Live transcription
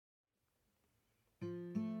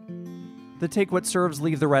The Take What Serves,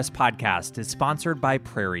 Leave the Rest podcast is sponsored by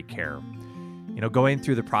Prairie Care. Going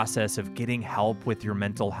through the process of getting help with your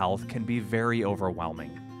mental health can be very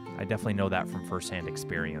overwhelming. I definitely know that from firsthand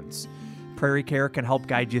experience. Prairie Care can help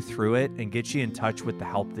guide you through it and get you in touch with the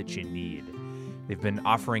help that you need. They've been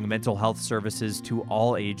offering mental health services to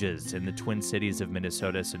all ages in the Twin Cities of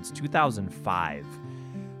Minnesota since 2005.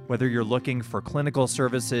 Whether you're looking for clinical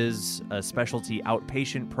services, a specialty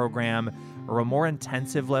outpatient program, or a more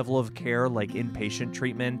intensive level of care like inpatient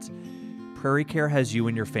treatment, Prairie Care has you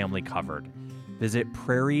and your family covered. Visit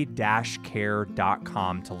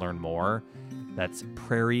prairie-care.com to learn more. That's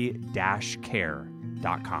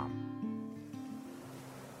prairie-care.com.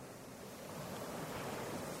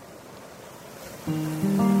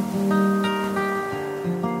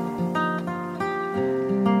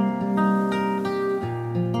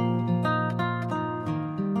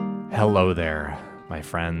 Hello there, my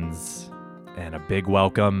friends, and a big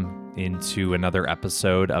welcome into another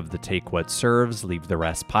episode of the Take What Serves, Leave the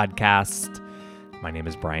Rest podcast. My name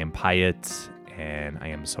is Brian Pyatt, and I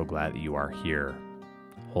am so glad that you are here,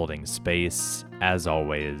 holding space, as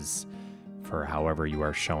always, for however you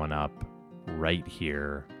are showing up right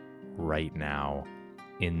here, right now,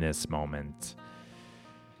 in this moment.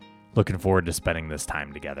 Looking forward to spending this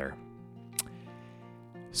time together.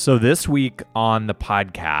 So this week on the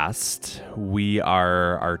podcast, we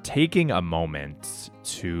are taking a moment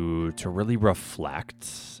to really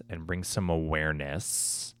reflect and bring some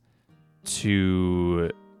awareness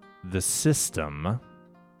to the system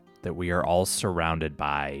that we are all surrounded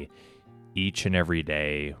by each and every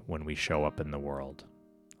day when we show up in the world,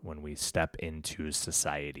 when we step into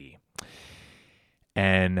society.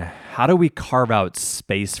 And how do we carve out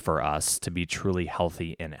space for us to be truly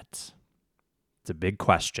healthy in it? It's a big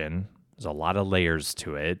question. There's a lot of layers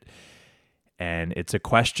to it. And it's a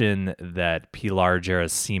question that Pilar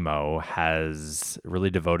Gerasimo has really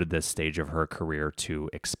devoted this stage of her career to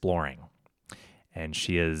exploring. And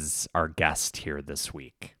she is our guest here this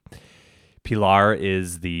week. Pilar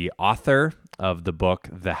is the author of the book,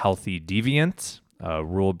 The Healthy Deviant, a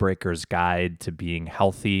rule breaker's guide to being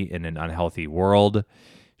healthy in an unhealthy world.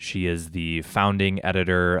 She is the founding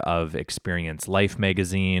editor of Experience Life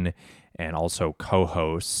magazine and also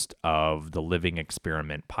co-host of the Living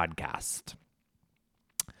Experiment podcast.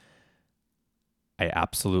 I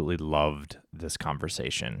absolutely loved this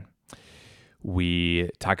conversation. We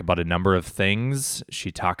talk about a number of things.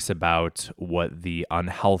 She talks about what the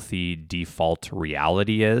unhealthy default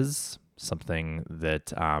reality is, something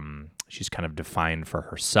that she's kind of defined for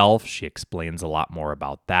herself. She explains a lot more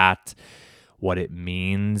about that, what it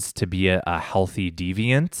means to be a healthy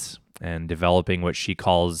deviant, and developing what she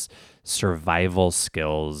calls survival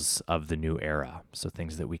skills of the new era. So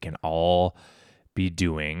things that we can all be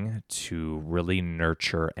doing to really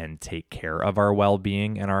nurture and take care of our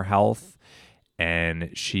well-being and our health. And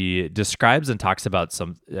she describes and talks about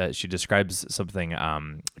something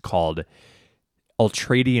called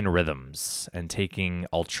ultradian rhythms and taking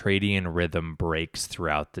ultradian rhythm breaks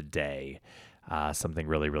throughout the day. Something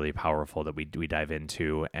really, really powerful that we dive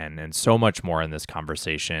into, and so much more in this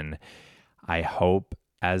conversation. I hope,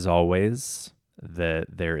 as always, that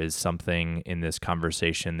there is something in this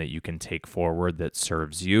conversation that you can take forward that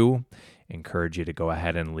serves you. Encourage you to go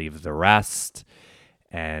ahead and leave the rest.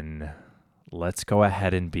 And let's go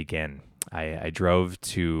ahead and begin. I drove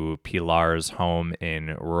to Pilar's home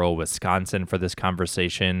in rural Wisconsin for this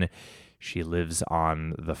conversation. She lives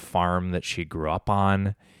on the farm that she grew up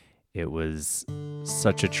on. It was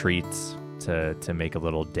such a treat to make a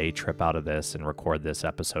little day trip out of this and record this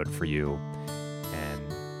episode for you. And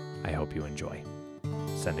I hope you enjoy.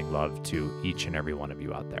 Sending love to each and every one of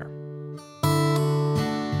you out there.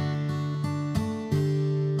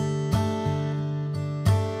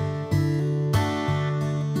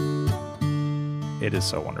 It is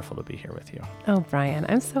so wonderful to be here with you. Oh, Brian,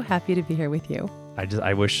 I'm so happy to be here with you.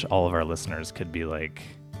 I wish all of our listeners could be like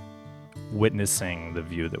witnessing the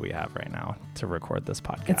view that we have right now to record this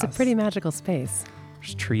podcast. It's a pretty magical space.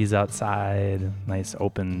 There's trees outside, nice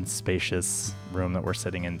open, spacious room that we're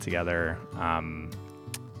sitting in together.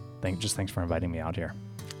 Thanks for inviting me out here.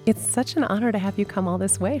 It's such an honor to have you come all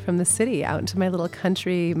this way from the city out into my little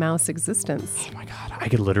country mouse existence. Oh my God, I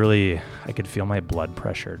could feel my blood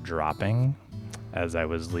pressure dropping as I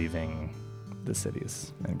was leaving the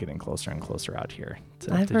cities and getting closer and closer out here.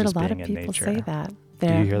 I've heard a lot of people say that. Do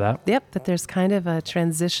you hear that? Yep, that there's kind of a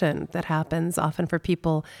transition that happens often for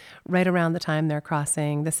people right around the time they're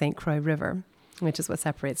crossing the St. Croix River, which is what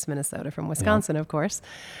separates Minnesota from Wisconsin, of course.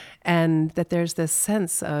 And that there's this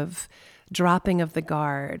sense of dropping of the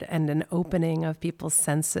guard and an opening of people's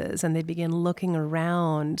senses, and they begin looking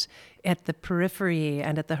around at the periphery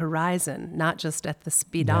and at the horizon, not just at the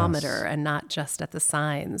speedometer and not just at the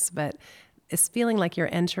signs, but it's feeling like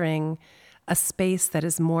you're entering a space that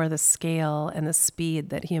is more the scale and the speed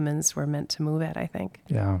that humans were meant to move at, I think.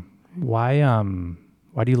 Yeah. Why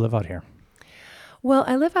do you live out here? Well,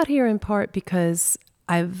 I live out here in part because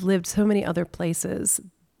I've lived so many other places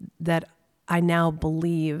that I now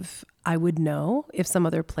believe I would know if some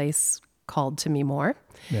other place called to me more.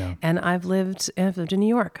 Yeah. And I've lived in New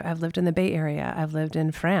York. I've lived in the Bay Area. I've lived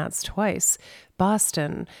in France twice,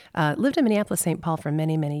 Boston, lived in Minneapolis, St. Paul for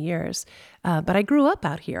many, many years. But I grew up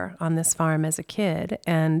out here on this farm as a kid.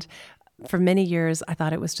 And for many years, I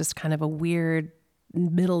thought it was just kind of a weird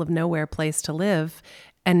middle of nowhere place to live.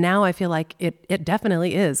 And now I feel like it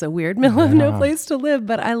definitely is a weird middle of no place to live,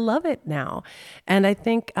 but I love it now. And I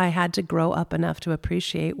think I had to grow up enough to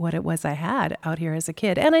appreciate what it was I had out here as a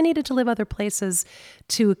kid. And I needed to live other places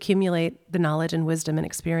to accumulate the knowledge and wisdom and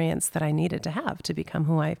experience that I needed to have to become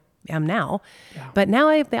who I am now. Yeah. But now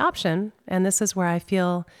I have the option, and this is where I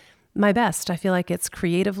feel my best. I feel like it's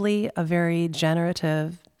creatively a very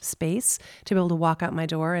generative space to be able to walk out my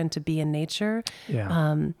door and to be in nature.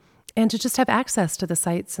 Yeah. And to just have access to the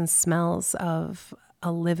sights and smells of a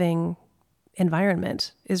living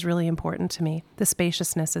environment is really important to me. The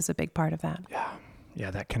spaciousness is a big part of that. Yeah.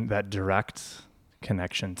 Yeah. That direct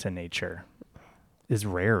connection to nature is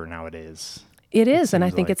rare nowadays. It is. And I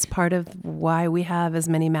think it's part of why we have as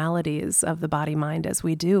many maladies of the body mind as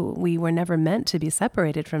we do. We were never meant to be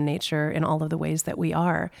separated from nature in all of the ways that we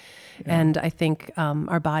are. Yeah. And I think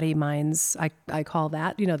our body minds, I call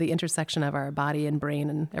that, the intersection of our body and brain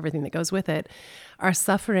and everything that goes with it, are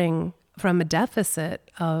suffering from a deficit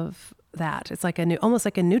of that. It's like almost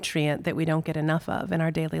like a nutrient that we don't get enough of in our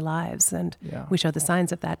daily lives. And we show the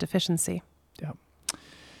signs of that deficiency. Yeah.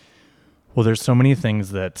 Well, there's so many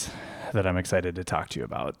things that I'm excited to talk to you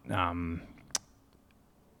about. And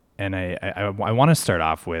I want to start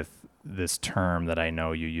off with this term that I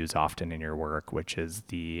know you use often in your work, which is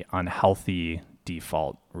the unhealthy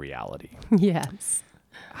default reality. Yes.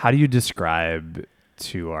 How do you describe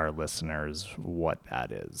to our listeners what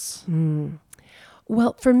that is?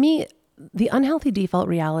 Well, for me, the unhealthy default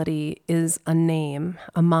reality is a name,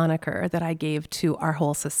 a moniker that I gave to our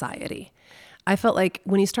whole society. I felt like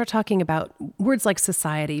when you start talking about words like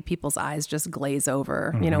society, people's eyes just glaze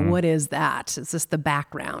over. Mm-hmm. What is that? It's just the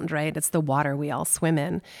background, right? It's the water we all swim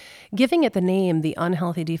in. Giving it the name, the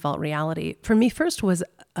unhealthy default reality, for me first was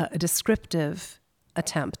a descriptive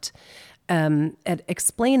attempt at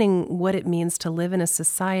explaining what it means to live in a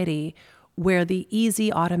society where the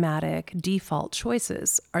easy, automatic, default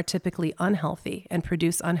choices are typically unhealthy and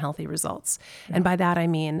produce unhealthy results. Yeah. And by that, I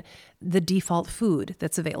mean the default food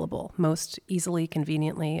that's available most easily,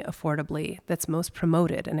 conveniently, affordably, that's most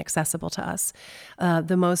promoted and accessible to us.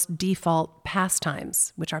 The most default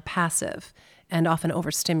pastimes, which are passive and often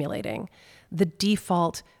overstimulating. The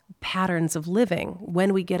default patterns of living,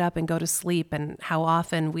 when we get up and go to sleep and how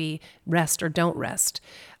often we rest or don't rest.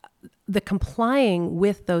 The complying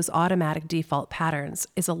with those automatic default patterns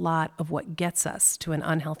is a lot of what gets us to an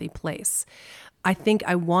unhealthy place. I think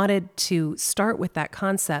I wanted to start with that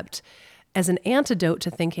concept as an antidote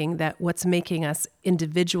to thinking that what's making us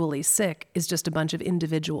individually sick is just a bunch of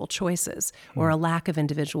individual choices or a lack of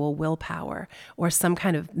individual willpower or some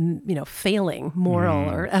kind of, failing moral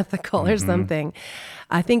or ethical or something.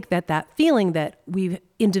 I think that feeling that we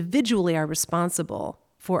individually are responsible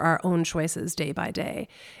for our own choices day by day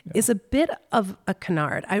is a bit of a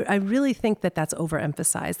canard. I really think that that's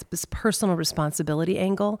overemphasized, this personal responsibility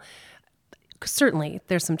angle. Certainly,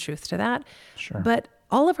 there's some truth to that. Sure. But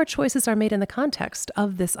all of our choices are made in the context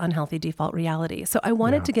of this unhealthy default reality. So I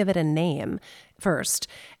wanted to give it a name first,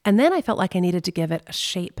 and then I felt like I needed to give it a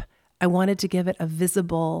shape. I wanted to give it a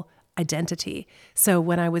visible identity. So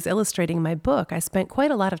when I was illustrating my book, I spent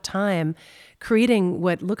quite a lot of time creating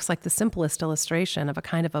what looks like the simplest illustration of a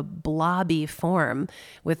kind of a blobby form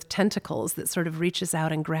with tentacles that sort of reaches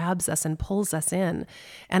out and grabs us and pulls us in.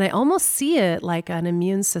 And I almost see it like an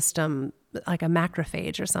immune system, like a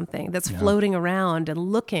macrophage or something that's floating around and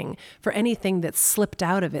looking for anything that's slipped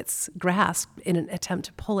out of its grasp in an attempt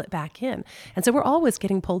to pull it back in. And so we're always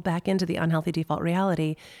getting pulled back into the unhealthy default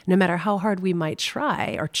reality, no matter how hard we might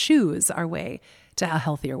try or choose our way to a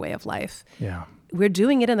healthier way of life. Yeah. We're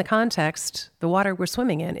doing it in the context, the water we're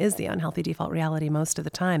swimming in is the unhealthy default reality most of the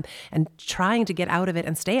time. And trying to get out of it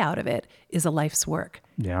and stay out of it is a life's work.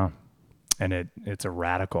 Yeah. And it's a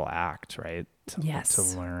radical act, right? Yes. To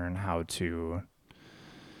learn how to,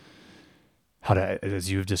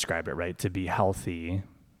 as you've described it, right? To be healthy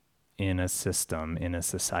in a system, in a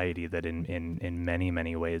society that in many,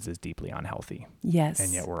 many ways is deeply unhealthy. Yes.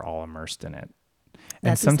 And yet we're all immersed in it. And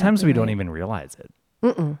That's sometimes exactly we don't right. even realize it.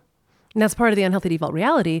 And that's part of the unhealthy default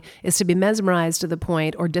reality, is to be mesmerized to the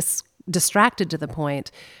point, or distracted to the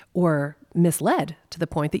point, or misled to the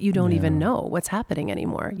point that you don't even know what's happening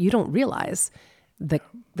anymore. You don't realize the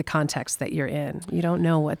context that you're in. You don't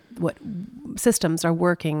know what systems are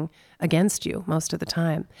working against you most of the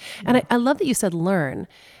time. And I love that you said learn,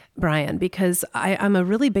 Brian, because I'm a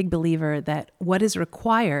really big believer that what is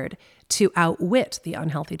required to outwit the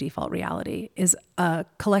unhealthy default reality is a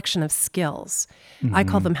collection of skills. I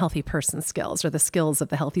call them healthy person skills, or the skills of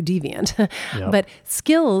the healthy deviant. But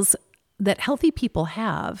skills that healthy people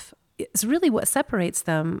have is really what separates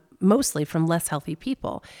them mostly from less healthy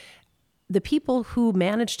people. The people who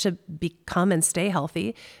manage to become and stay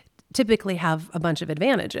healthy typically have a bunch of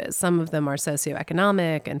advantages. Some of them are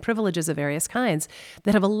socioeconomic and privileges of various kinds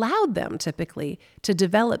that have allowed them typically to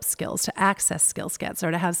develop skills, to access skill sets,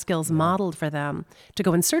 or to have skills modeled for them to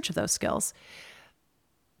go in search of those skills.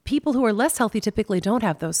 People who are less healthy typically don't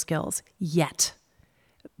have those skills yet,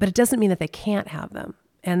 but it doesn't mean that they can't have them.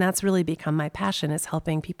 And that's really become my passion, is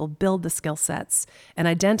helping people build the skill sets and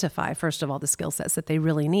identify, first of all, the skill sets that they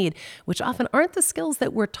really need, which often aren't the skills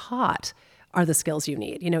that we're taught are the skills you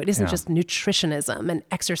need. It isn't just nutritionism and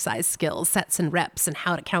exercise skills, sets and reps, and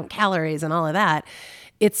how to count calories and all of that.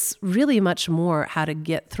 It's really much more how to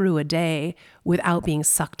get through a day without being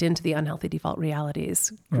sucked into the unhealthy default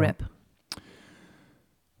realities grip.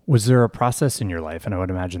 Was there a process in your life, and I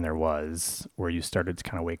would imagine there was, where you started to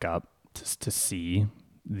kind of wake up to see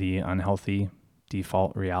the unhealthy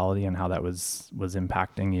default reality and how that was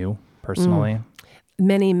impacting you personally?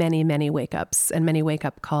 Many, many, many wake-ups and many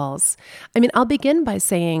wake-up calls. I mean, I'll begin by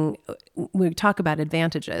saying, we talk about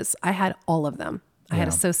advantages. I had all of them. I had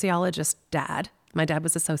a sociologist dad. My dad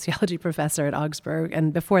was a sociology professor at Augsburg,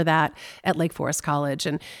 and before that at Lake Forest College.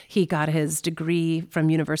 And he got his degree from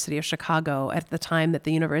University of Chicago at the time that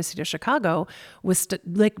the University of Chicago was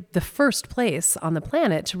like the first place on the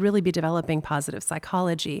planet to really be developing positive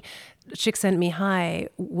psychology. Csikszentmihalyi,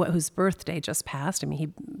 whose birthday just passed, I mean, he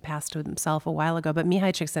passed himself a while ago, but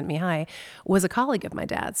Mihai Csikszentmihalyi was a colleague of my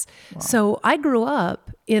dad's. Wow. So I grew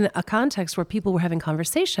up in a context where people were having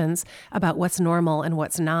conversations about what's normal and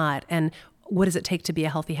what's not, and what does it take to be a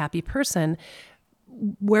healthy, happy person,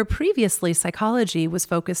 where previously psychology was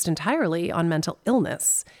focused entirely on mental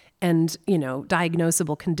illness and,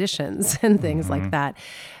 diagnosable conditions and things like that.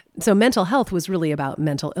 So mental health was really about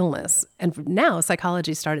mental illness. And now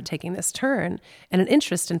psychology started taking this turn, and an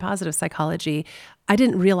interest in positive psychology. I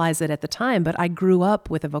didn't realize it at the time, but I grew up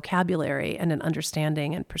with a vocabulary and an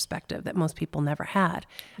understanding and perspective that most people never had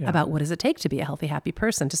about what does it take to be a healthy, happy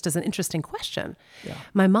person, just as an interesting question. Yeah.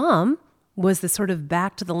 My mom was this sort of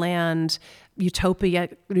back to the land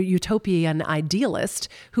utopian idealist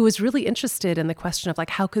who was really interested in the question of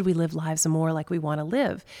how could we live lives more like we want to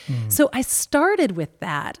live? So I started with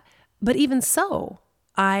that, but even so,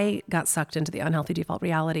 I got sucked into the unhealthy default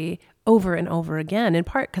reality over and over again, in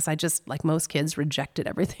part because I just, like most kids, rejected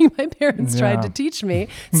everything my parents tried to teach me.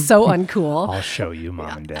 So uncool. I'll show you,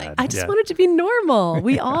 Mom and Dad. I just wanted to be normal.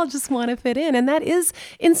 We all just want to fit in. And that is,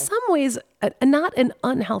 in some ways, not an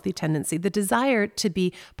unhealthy tendency. The desire to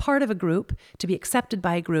be part of a group, to be accepted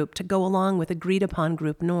by a group, to go along with agreed upon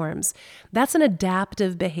group norms. That's an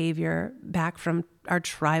adaptive behavior back from our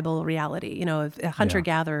tribal reality,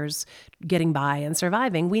 hunter-gatherers getting by and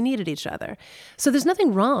surviving. We needed each other. So there's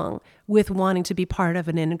nothing wrong with wanting to be part of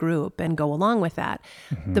an in-group and go along with that.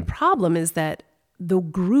 The problem is that the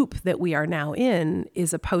group that we are now in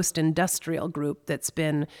is a post-industrial group that's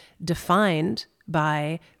been defined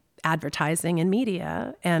by advertising and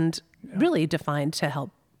media, and really defined to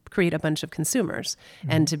help create a bunch of consumers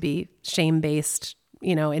and to be shame-based,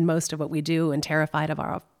 in most of what we do, and terrified of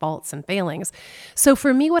our faults and failings. So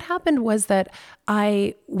for me, what happened was that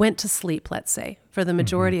I went to sleep, let's say, for the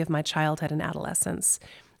majority of my childhood and adolescence.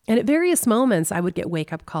 And at various moments, I would get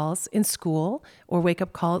wake-up calls in school, or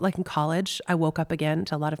wake-up call like in college. I woke up again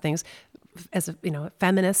to a lot of things. As a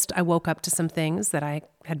feminist, I woke up to some things that I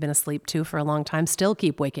had been asleep to for a long time, still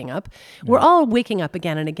keep waking up. We're all waking up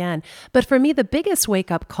again and again. But for me, the biggest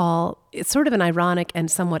wake-up call, it's sort of an ironic and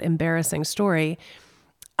somewhat embarrassing story.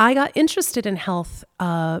 I got interested in health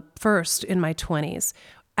first in my 20s,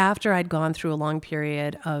 after I'd gone through a long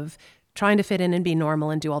period of trying to fit in and be normal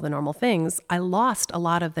and do all the normal things. I lost a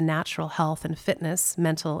lot of the natural health and fitness,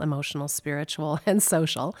 mental, emotional, spiritual, and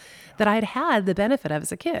social, that I'd had the benefit of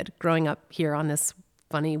as a kid growing up here on this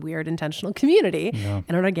funny, weird, intentional community and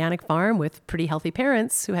an organic farm with pretty healthy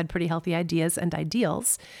parents who had pretty healthy ideas and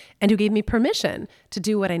ideals and who gave me permission to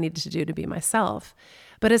do what I needed to do to be myself.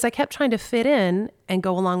 But as I kept trying to fit in and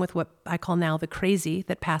go along with what I call now the crazy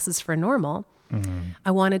that passes for normal,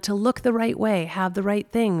 I wanted to look the right way, have the right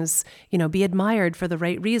things, be admired for the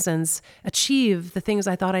right reasons, achieve the things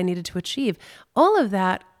I thought I needed to achieve. All of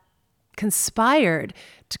that conspired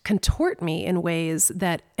to contort me in ways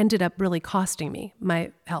that ended up really costing me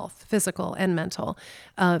my health, physical and mental.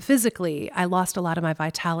 Physically, I lost a lot of my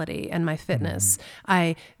vitality and my fitness.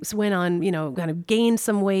 I went on, kind of gained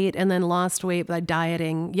some weight and then lost weight by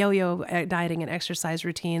dieting, yo-yo dieting and exercise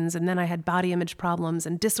routines. And then I had body image problems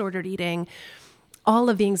and disordered eating, all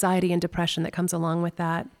of the anxiety and depression that comes along with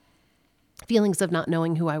that, feelings of not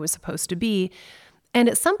knowing who I was supposed to be. And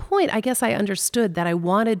at some point, I guess I understood that I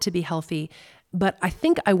wanted to be healthy, but I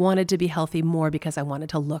think I wanted to be healthy more because I wanted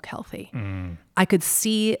to look healthy. I could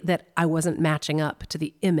see that I wasn't matching up to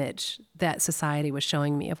the image that society was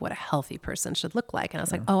showing me of what a healthy person should look like. And I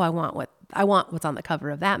was like, I want what's on the cover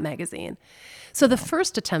of that magazine. So the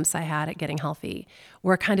first attempts I had at getting healthy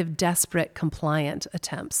were kind of desperate, compliant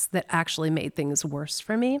attempts that actually made things worse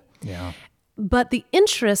for me. Yeah. But the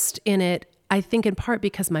interest in it, I think in part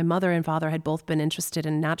because my mother and father had both been interested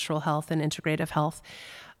in natural health and integrative health,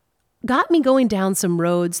 got me going down some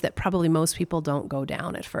roads that probably most people don't go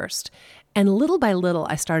down at first. And little by little,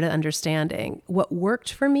 I started understanding what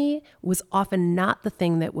worked for me was often not the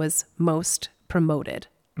thing that was most promoted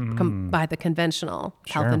by the conventional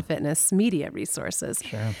health and fitness media resources.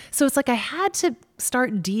 So it's like I had to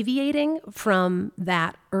start deviating from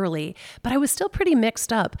that early, but I was still pretty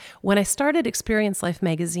mixed up. When I started Experience Life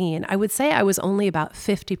magazine, I would say I was only about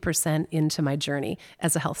 50% into my journey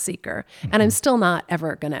as a health seeker. And I'm still not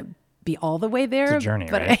ever going to be all the way there. It's a journey,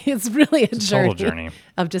 but right? It's really It's a total journey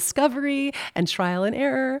of discovery and trial and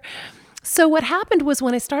error. So what happened was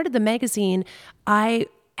when I started the magazine, I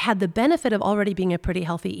had the benefit of already being a pretty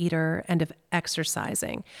healthy eater and of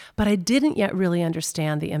exercising, but I didn't yet really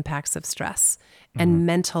understand the impacts of stress and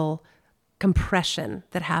mental compression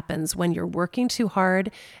that happens when you're working too hard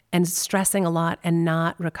and stressing a lot and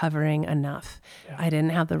not recovering enough. I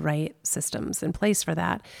didn't have the right systems in place for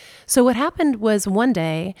that. So what happened was one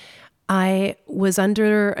day I was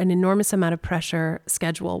under an enormous amount of pressure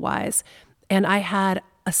schedule-wise, and I had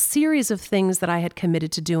a series of things that I had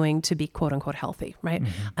committed to doing to be quote unquote healthy, right?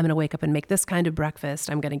 I'm going to wake up and make this kind of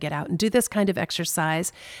breakfast. I'm going to get out and do this kind of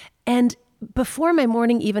exercise. And before my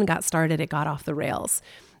morning even got started, it got off the rails.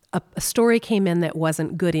 A story came in that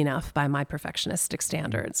wasn't good enough by my perfectionistic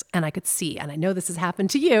standards. And I could see, and I know this has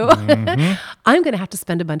happened to you, I'm going to have to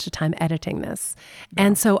spend a bunch of time editing this.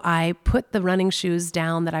 And so I put the running shoes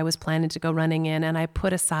down that I was planning to go running in, and I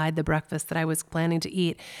put aside the breakfast that I was planning to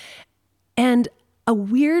eat. And a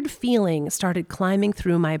weird feeling started climbing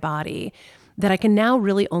through my body that I can now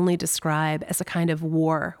really only describe as a kind of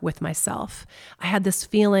war with myself. I had this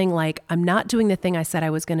feeling like I'm not doing the thing I said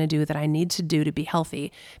I was going to do that I need to do to be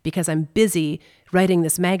healthy because I'm busy writing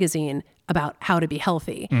this magazine about how to be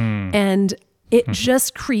healthy. And it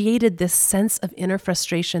just created this sense of inner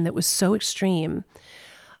frustration that was so extreme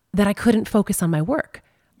that I couldn't focus on my work.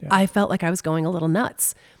 I felt like I was going a little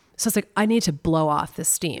nuts. So it's like, I need to blow off this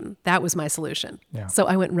steam. That was my solution. So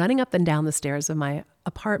I went running up and down the stairs of my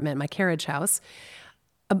apartment, my carriage house,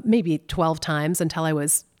 maybe 12 times until I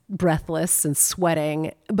was breathless and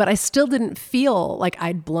sweating. But I still didn't feel like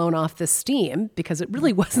I'd blown off the steam because it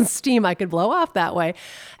really wasn't steam I could blow off that way.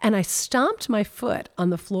 And I stomped my foot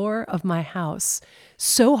on the floor of my house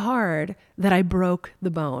so hard that I broke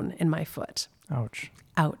the bone in my foot. Ouch.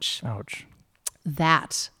 Ouch. Ouch.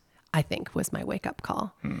 That, I think, was my wake-up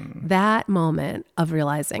call. That moment of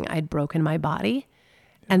realizing I'd broken my body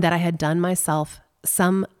and that I had done myself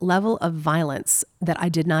some level of violence that I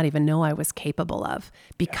did not even know I was capable of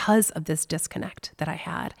because of this disconnect that I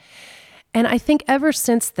had. And I think ever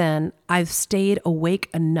since then, I've stayed awake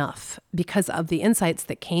enough because of the insights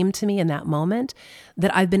that came to me in that moment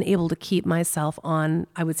that I've been able to keep myself on,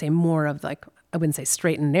 I would say, more of like, I wouldn't say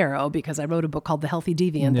straight and narrow because I wrote a book called The Healthy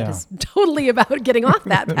Deviant that is totally about getting off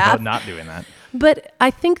that path. About not doing that. But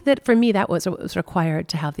I think that for me, that was what was required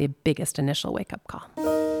to have the biggest initial wake-up call.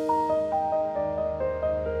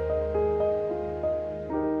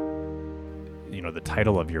 You know, the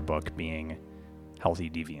title of your book being Healthy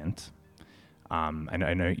Deviant. I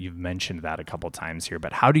know you've mentioned that a couple times here,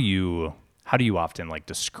 but how do you often like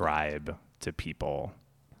describe to people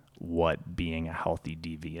what being a healthy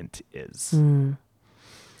deviant is?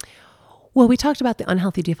 Well, we talked about the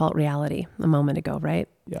unhealthy default reality a moment ago, right?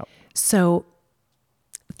 Yeah. So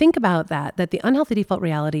think about that the unhealthy default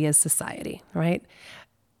reality is society, right?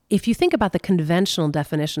 if you think about the conventional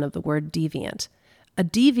definition of the word deviant, a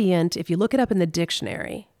deviant, if you look it up in the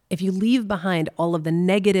dictionary, if you leave behind all of the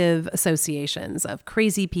negative associations of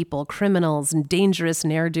crazy people, criminals, and dangerous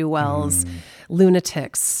ne'er-do-wells,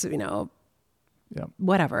 lunatics,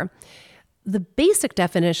 whatever, the basic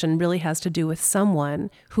definition really has to do with someone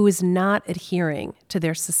who is not adhering to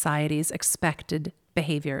their society's expected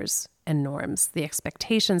behaviors and norms, the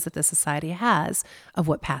expectations that the society has of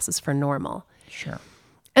what passes for normal. Sure.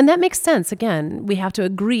 And that makes sense. Again, we have to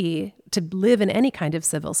agree to live in any kind of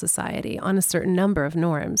civil society on a certain number of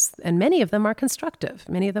norms. And many of them are constructive.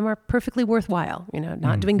 Many of them are perfectly worthwhile,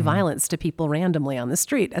 not doing violence to people randomly on the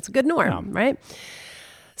street. That's a good norm, right?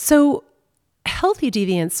 So healthy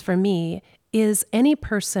deviance for me is any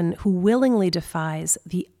person who willingly defies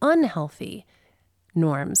the unhealthy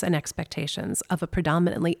norms and expectations of a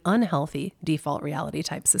predominantly unhealthy default reality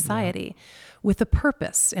type society with a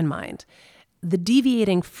purpose in mind. The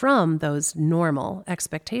deviating from those normal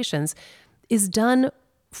expectations is done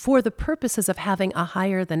for the purposes of having a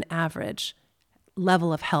higher than average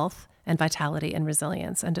level of health and vitality and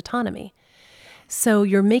resilience and autonomy. So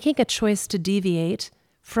you're making a choice to deviate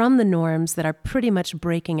from the norms that are pretty much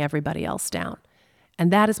breaking everybody else down.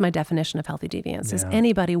 And that is my definition of healthy deviance, is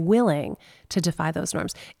anybody willing to defy those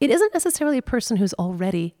norms. It isn't necessarily a person who's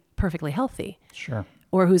already perfectly healthy. Sure.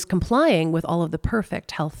 Or who's complying with all of the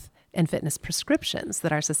perfect health and fitness prescriptions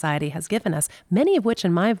that our society has given us, many of which,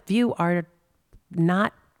 in my view, are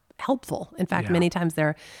not helpful. In fact, many times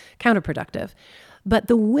they're counterproductive. But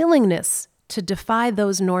the willingness to defy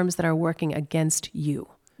those norms that are working against you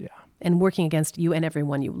and working against you and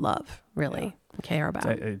everyone you love, really care about.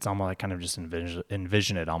 It's almost like kind of just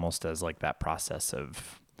envision it almost as like that process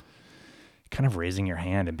of kind of raising your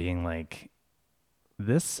hand and being like,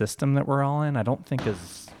 this system that we're all in, I don't think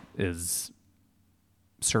is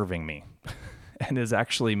serving me and is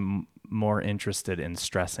actually more interested in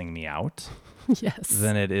stressing me out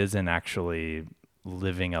than it is in actually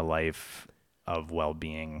living a life of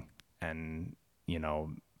well-being and,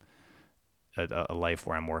 a life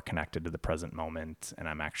where I'm more connected to the present moment and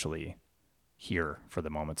I'm actually here for the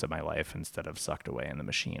moments of my life instead of sucked away in the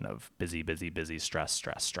machine of busy,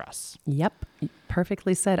 stress. Yep.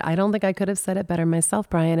 Perfectly said. I don't think I could have said it better myself,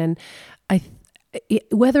 Brian. And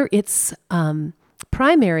whether it's,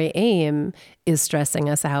 primary aim is stressing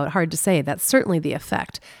us out. Hard to say. That's certainly the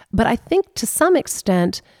effect. But I think to some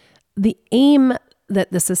extent, the aim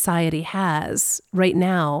that the society has right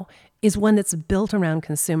now is one that's built around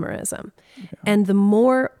consumerism. And the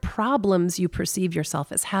more problems you perceive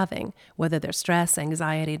yourself as having, whether they're stress,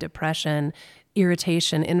 anxiety, depression,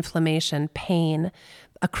 irritation, inflammation, pain,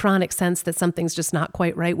 a chronic sense that something's just not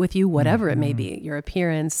quite right with you, whatever it may be, your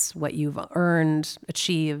appearance, what you've earned,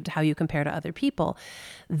 achieved, how you compare to other people,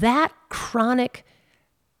 that chronic,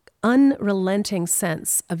 unrelenting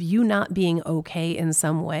sense of you not being okay in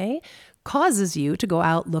some way causes you to go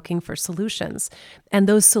out looking for solutions. And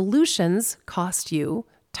those solutions cost you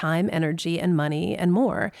time, energy, and money and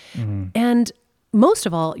more. And most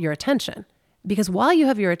of all, your attention. Because while you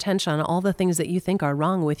have your attention on all the things that you think are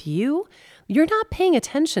wrong with you, you're not paying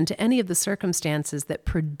attention to any of the circumstances that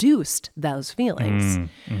produced those feelings.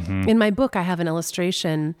 In my book, I have an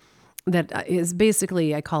illustration that is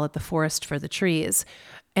basically, I call it the forest for the trees.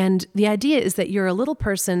 And the idea is that you're a little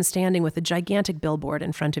person standing with a gigantic billboard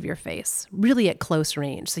in front of your face, really at close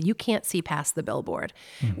range, so you can't see past the billboard.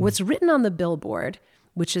 What's written on the billboard,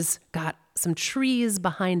 which has got some trees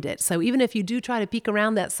behind it, so even if you do try to peek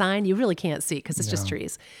around that sign, you really can't see because it's just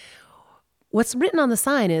trees. What's written on the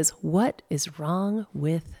sign is, "What is wrong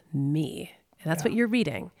with me?" And that's what you're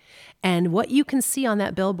reading. And what you can see on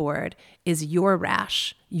that billboard is your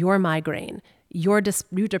rash, your migraine, your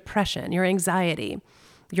depression, your anxiety,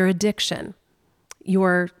 your addiction,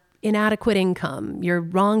 your inadequate income, your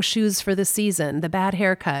wrong shoes for the season, the bad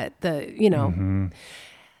haircut, The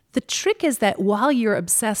trick is that while you're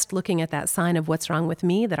obsessed looking at that sign of what's wrong with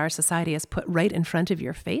me that our society has put right in front of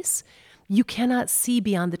your face, you cannot see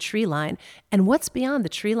beyond the tree line. And what's beyond the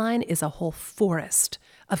tree line is a whole forest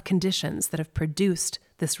of conditions that have produced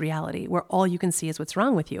this reality where all you can see is what's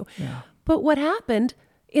wrong with you. But what happened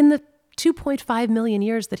in the 2.5 million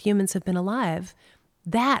years that humans have been alive,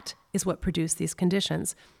 that is what produced these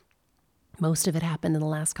conditions. Most of it happened in the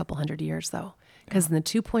last couple hundred years, though, because in the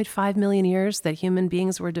 2.5 million years that human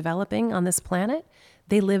beings were developing on this planet,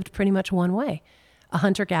 they lived pretty much one way, a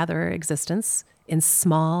hunter-gatherer existence in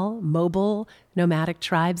small, mobile, nomadic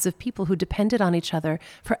tribes of people who depended on each other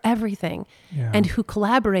for everything and who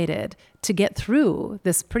collaborated to get through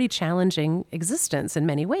this pretty challenging existence in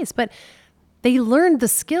many ways. But They learned the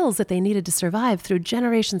skills that they needed to survive through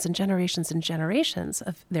generations and generations and generations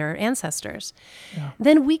of their ancestors. Yeah.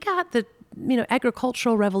 Then we got the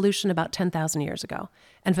agricultural revolution about 10,000 years ago.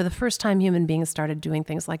 And for the first time, human beings started doing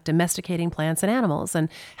things like domesticating plants and animals and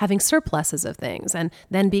having surpluses of things, and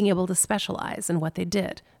then being able to specialize in what they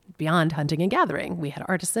did. Beyond hunting and gathering, we had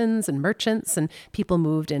artisans and merchants, and people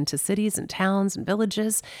moved into cities and towns and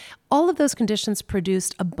villages. All of those conditions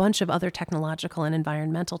produced a bunch of other technological and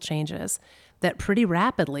environmental changes that pretty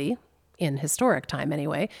rapidly, in historic time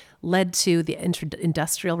anyway, led to the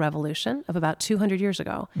industrial revolution of about 200 years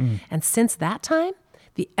ago. And since that time,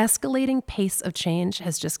 the escalating pace of change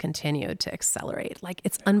has just continued to accelerate. Like,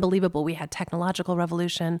 it's unbelievable. We had technological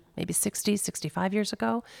revolution maybe 60, 65 years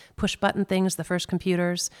ago, push button things, the first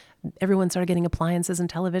computers, everyone started getting appliances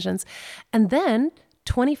and televisions. And then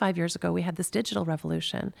 25 years ago, we had this digital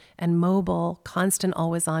revolution and mobile, constant,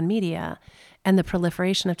 always on media, and the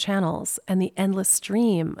proliferation of channels and the endless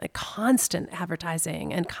stream, constant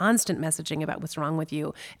advertising and constant messaging about what's wrong with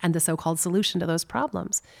you and the so-called solution to those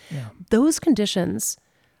problems. Yeah. Those conditions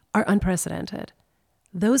are unprecedented.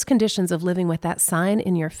 Those conditions of living with that sign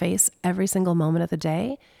in your face every single moment of the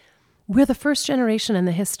day, we're the first generation in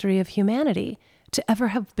the history of humanity to ever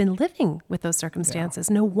have been living with those circumstances.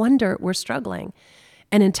 Yeah. No wonder we're struggling.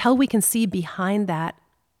 And until we can see behind that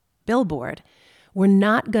billboard, we're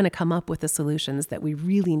not going to come up with the solutions that we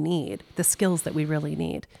really need, the skills that we really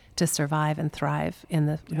need to survive and thrive in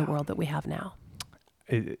the world that we have now.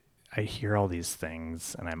 I hear all these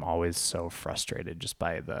things, and I'm always so frustrated just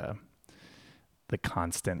by the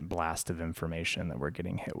constant blast of information that we're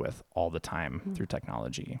getting hit with all the time through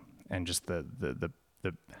technology, and just the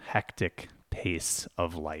hectic pace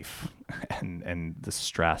of life and the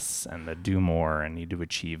stress and the do more and need to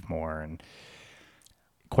achieve more. And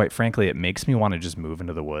quite frankly, it makes me want to just move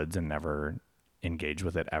into the woods and never engage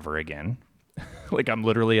with it ever again. Like, I'm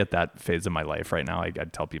literally at that phase of my life right now. I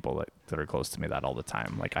tell people that are close to me that all the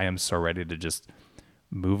time. Like, I am so ready to just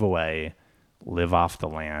move away, live off the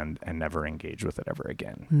land, and never engage with it ever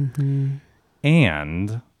again. Mm-hmm.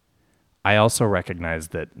 And I also recognize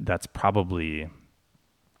that that's probably,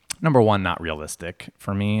 number one, not realistic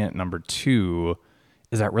for me. Number two,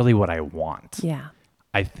 is that really what I want? Yeah.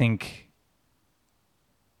 I think,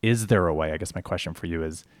 is there a way, I guess my question for you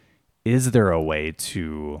is there a way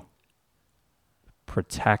to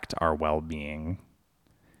protect our well-being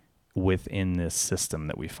within this system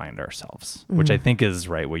that we find ourselves, which I think is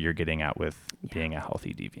right what you're getting at with being a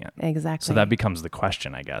healthy deviant. Exactly. So that becomes the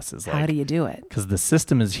question, I guess, is like, how do you do it? Because the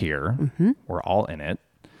system is here. Mm-hmm. We're all in it.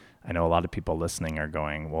 I know a lot of people listening are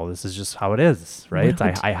going, well, this is just how it is, right?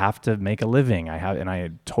 I have to make a living.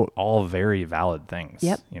 All very valid things.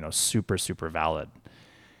 Yep. Super, super valid.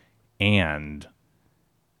 And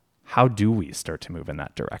how do we start to move in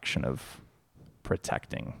that direction of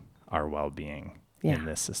protecting our well-being in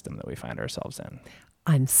this system that we find ourselves in?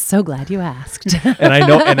 I'm so glad you asked. and I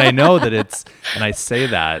know that and I say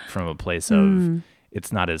that from a place of,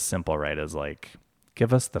 it's not as simple, right? As like,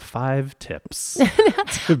 give us the 5 tips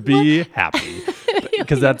to be happy,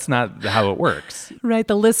 because that's not how it works. Right.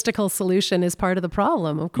 The listicle solution is part of the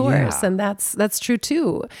problem, of course. Yeah. And that's true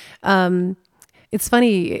too. It's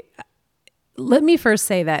funny. Let me first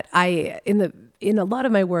say that in a lot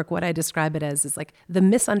of my work, what I describe it as is like the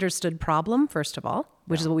misunderstood problem, first of all,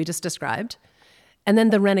 which is what we just described, and then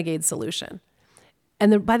the renegade solution.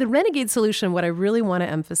 And by the renegade solution, what I really want to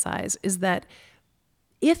emphasize is that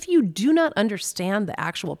if you do not understand the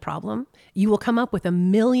actual problem, you will come up with a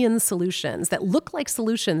million solutions that look like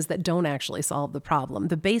solutions that don't actually solve the problem,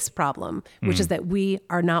 the base problem, which is that we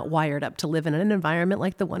are not wired up to live in an environment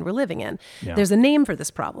like the one we're living in. Yeah. There's a name for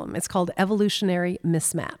this problem. It's called evolutionary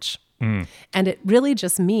mismatch. And it really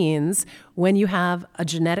just means when you have a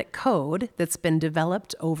genetic code that's been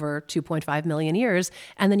developed over 2.5 million years,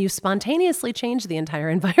 and then you spontaneously change the entire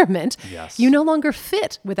environment, you no longer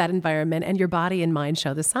fit with that environment, and your body and mind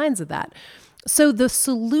show the signs of that. So the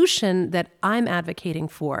solution that I'm advocating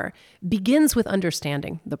for begins with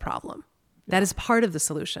understanding the problem. That is part of the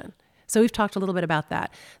solution. So we've talked a little bit about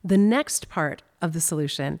that. The next part of the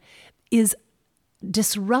solution is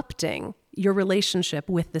disrupting your relationship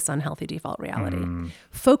with this unhealthy default reality.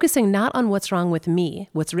 Focusing not on what's wrong with me,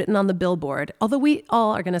 what's written on the billboard, although we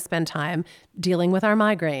all are going to spend time dealing with our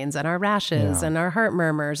migraines and our rashes and our heart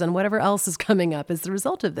murmurs and whatever else is coming up as the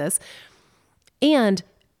result of this. And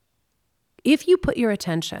if you put your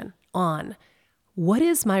attention on what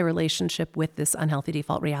is my relationship with this unhealthy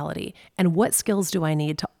default reality and what skills do I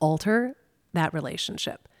need to alter that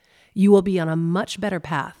relationship, you will be on a much better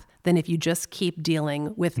path than if you just keep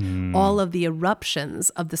dealing with all of the eruptions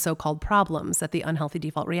of the so-called problems that the unhealthy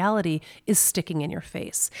default reality is sticking in your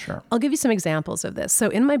face. Sure. I'll give you some examples of this. So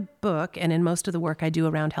in my book and in most of the work I do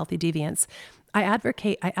around healthy deviance, I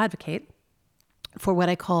advocate for what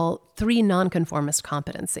I call 3 nonconformist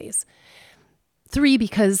competencies. 3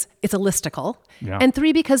 because it's a listicle, and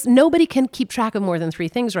 3 because nobody can keep track of more than 3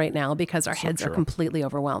 things right now because our heads are completely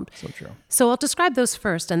overwhelmed. So true. So I'll describe those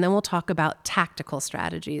first, and then we'll talk about tactical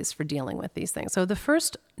strategies for dealing with these things. So the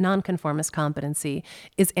first nonconformist competency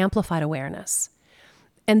is amplified awareness.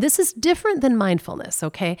 And this is different than mindfulness,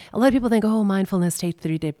 okay? A lot of people think, oh, mindfulness, take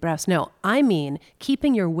 3 deep breaths. No, I mean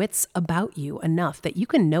keeping your wits about you enough that you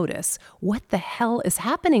can notice what the hell is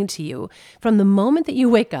happening to you from the moment that you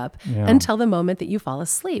wake up until the moment that you fall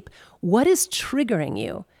asleep. What is triggering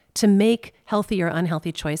you to make healthy or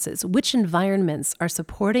unhealthy choices? Which environments are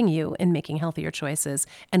supporting you in making healthier choices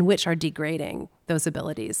and which are degrading those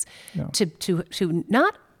abilities? To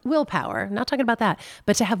not willpower, not talking about that,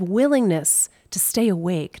 but to have willingness to stay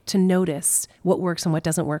awake, to notice what works and what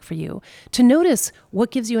doesn't work for you, to notice what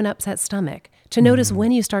gives you an upset stomach, to notice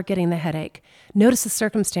when you start getting the headache, notice the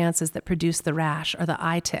circumstances that produce the rash or the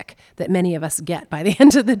eye tick that many of us get by the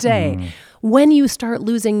end of the day, when you start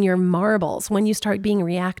losing your marbles, when you start being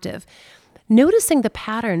reactive, noticing the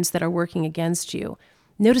patterns that are working against you,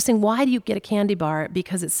 noticing why do you get a candy bar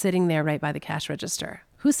because it's sitting there right by the cash register.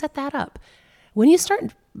 Who set that up? When you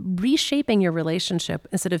start reshaping your relationship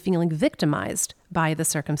instead of feeling victimized by the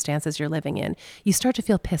circumstances you're living in, you start to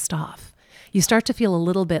feel pissed off. You start to feel a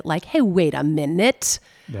little bit like, hey, wait a minute.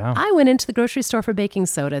 Yeah. I went into the grocery store for baking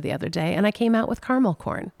soda the other day and I came out with caramel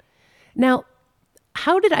corn. Now,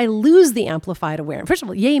 how did I lose the amplified awareness? First of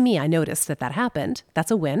all, yay me, I noticed that happened.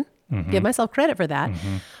 That's a win. Give myself credit for that.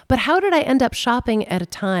 But how did I end up shopping at a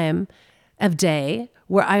time of day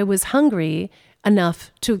where I was hungry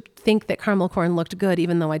enough to think that caramel corn looked good,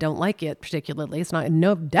 even though I don't like it particularly? It's not,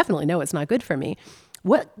 definitely no, it's not good for me.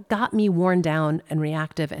 What got me worn down and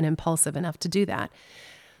reactive and impulsive enough to do that?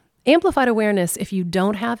 Amplified awareness, if you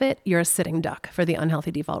don't have it, you're a sitting duck for the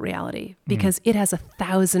unhealthy default reality because it has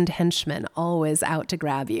 1,000 henchmen always out to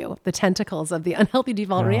grab you. The tentacles of the unhealthy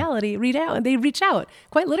default reality they reach out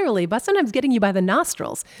quite literally, but sometimes getting you by the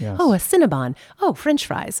nostrils. Yes. Oh, a Cinnabon. Oh, French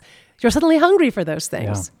fries. You're suddenly hungry for those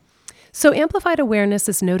things. So amplified awareness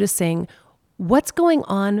is noticing what's going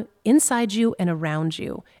on inside you and around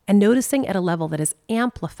you and noticing at a level that is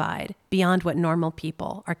amplified beyond what normal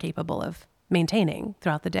people are capable of maintaining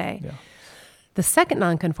throughout the day. Yeah. The second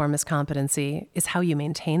nonconformist competency is how you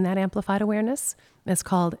maintain that amplified awareness. It's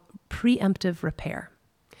called preemptive repair.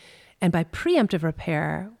 And by preemptive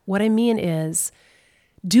repair, what I mean is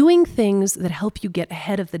doing things that help you get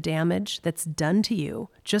ahead of the damage that's done to you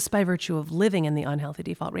just by virtue of living in the unhealthy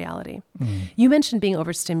default reality. You mentioned being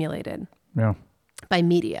overstimulated by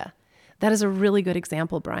media. That is a really good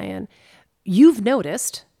example, Brian. You've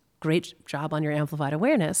noticed, great job on your amplified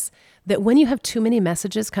awareness, that when you have too many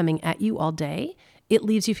messages coming at you all day, it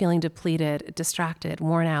leaves you feeling depleted, distracted,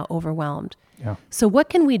 worn out, overwhelmed. So what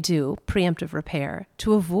can we do, preemptive repair,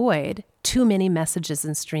 to avoid too many messages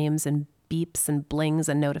and streams and beeps and blings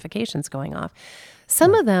and notifications going off?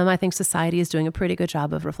 Some of them, I think society is doing a pretty good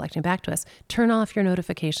job of reflecting back to us. Turn off your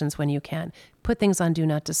notifications when you can. Put things on Do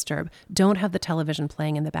Not Disturb. Don't have the television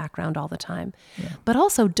playing in the background all the time. But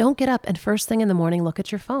also don't get up and first thing in the morning look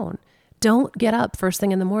at your phone. Don't get up first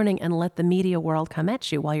thing in the morning and let the media world come at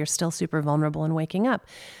you while you're still super vulnerable and waking up.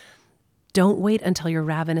 Don't wait until you're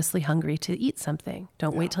ravenously hungry to eat something.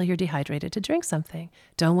 Don't wait till you're dehydrated to drink something.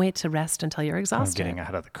 Don't wait to rest until you're exhausted. Getting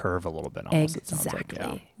ahead of the curve a little bit almost, exactly. It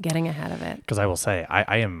sounds like. Getting ahead of it. Because I will say,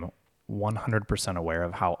 I am 100% aware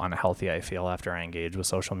of how unhealthy I feel after I engage with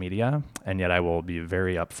social media. And yet I will be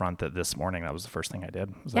very upfront that this morning, that was the first thing I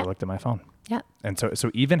did, was I looked at my phone. And so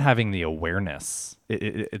even having the awareness,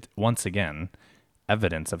 it once again,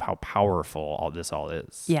 evidence of how powerful all this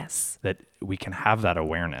is. Yes. That we can have that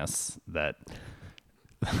awareness that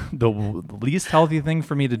the least healthy thing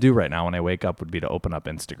for me to do right now when I wake up would be to open up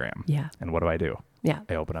Instagram. And what do?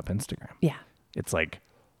 I open up Instagram. It's like,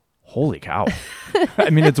 holy cow. I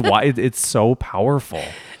mean, it's so powerful.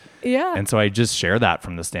 And so I just share that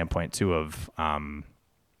from the standpoint too of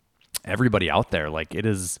everybody out there. Like it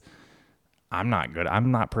is, I'm not good.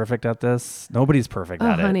 I'm not perfect at this. Nobody's perfect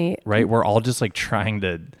at it, right? We're all just like trying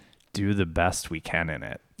to do the best we can in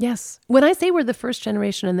it. Yes. When I say we're the first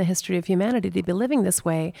generation in the history of humanity to be living this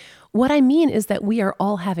way, what I mean is that we are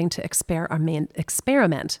all having to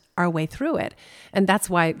experiment our way through it. And that's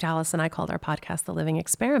why Dallas and I called our podcast The Living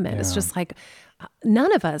Experiment. It's just like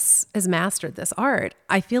none of us has mastered this art.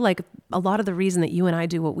 I feel like a lot of the reason that you and I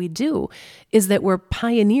do what we do is that we're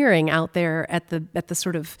pioneering out there at the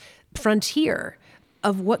sort of frontier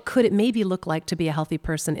of what could it maybe look like to be a healthy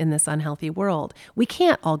person in this unhealthy world. We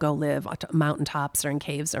can't all go live on mountaintops or in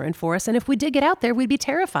caves or in forests. And if we did get out there, we'd be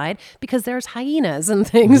terrified because there's hyenas and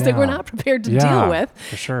things that we're not prepared to deal with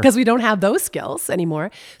because we don't have those skills anymore.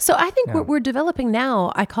 So I think what we're developing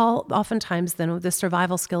now, I call oftentimes the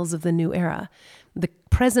survival skills of the new era. The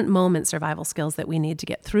present moment survival skills that we need to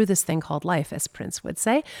get through this thing called life, as Prince would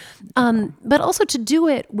say. But also to do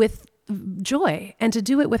it with joy and to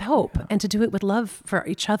do it with hope and to do it with love for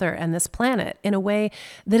each other and this planet in a way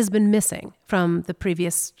that has been missing from the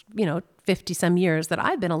previous, 50 some years that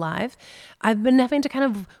I've been alive. I've been having to kind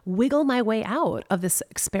of wiggle my way out of this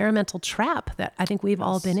experimental trap that I think we've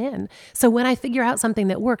all been in. So when I figure out something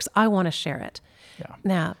that works, I want to share it. Yeah.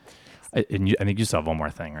 Now, I think you still have one more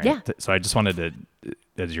thing, right? Yeah. So I just wanted to,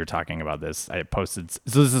 as you're talking about this, I posted, so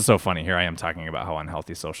this is so funny. Here I am talking about how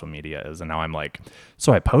unhealthy social media is. And now I'm like,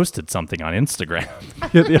 so I posted something on Instagram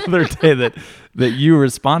the other day that you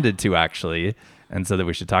responded to actually, and said that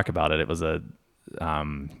we should talk about it. It was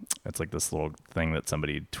it's like this little thing that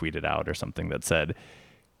somebody tweeted out or something that said,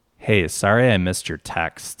 "Hey, sorry I missed your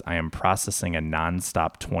text. I am processing a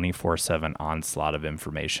nonstop 24/7 onslaught of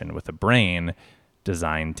information with a brain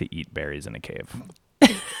designed to eat berries in a cave."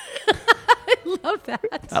 I love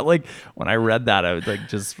that. When I read that, I was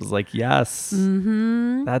like, yes,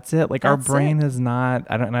 that's it. Like, our brain is not,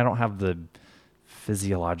 I don't have the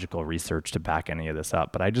physiological research to back any of this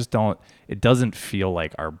up, but it doesn't feel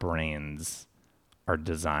like our brains are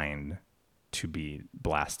designed to be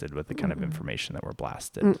blasted with the kind of information that we're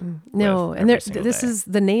blasted. No, and this is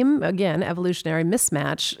the name, again, evolutionary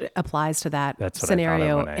mismatch applies to that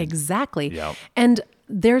scenario. Exactly. Yep. And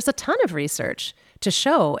there's a ton of research to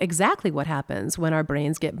show exactly what happens when our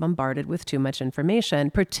brains get bombarded with too much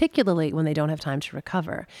information, particularly when they don't have time to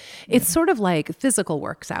recover. It's sort of like physical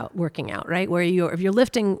working out, right? Where if you're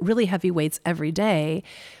lifting really heavy weights every day,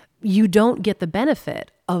 you don't get the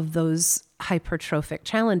benefit of those hypertrophic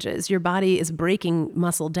challenges. Your body is breaking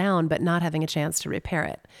muscle down, but not having a chance to repair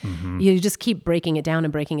it. You just keep breaking it down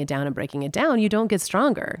and breaking it down and breaking it down. You don't get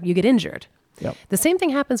stronger. You get injured. Yep. The same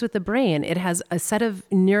thing happens with the brain. It has a set of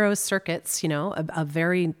neurocircuits, a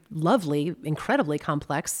very lovely, incredibly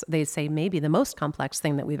complex, they say maybe the most complex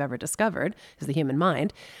thing that we've ever discovered is the human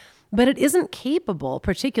mind. But it isn't capable,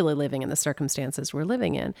 particularly living in the circumstances we're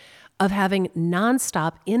living in, of having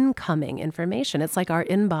nonstop incoming information. It's like our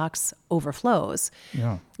inbox overflows.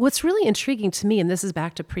 Yeah. What's really intriguing to me, and this is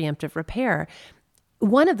back to preemptive repair,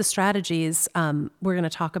 one of the strategies we're going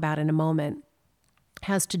to talk about in a moment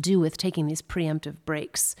has to do with taking these preemptive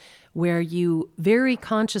breaks where you very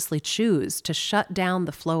consciously choose to shut down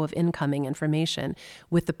the flow of incoming information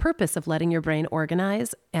with the purpose of letting your brain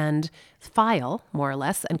organize and file, more or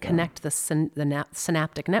less, and connect the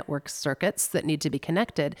synaptic network circuits that need to be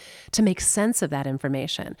connected to make sense of that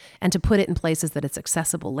information and to put it in places that it's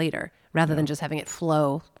accessible later rather than just having it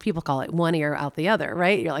flow. People call it one ear out the other,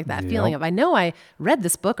 right? You're like that feeling of, I know I read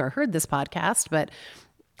this book or heard this podcast, but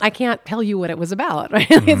I can't tell you what it was about, right?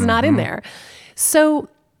 It's not in there. So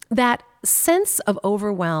that sense of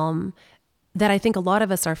overwhelm that I think a lot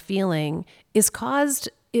of us are feeling is caused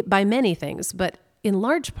by many things, but in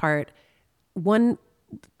large part, one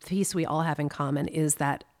piece we all have in common is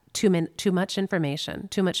that too much information,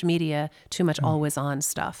 too much media, too much always on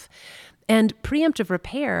stuff. And preemptive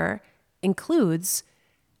repair includes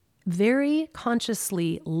very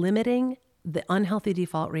consciously limiting the unhealthy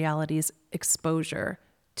default reality's exposure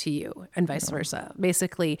to you and vice versa.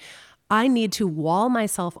 Basically, I need to wall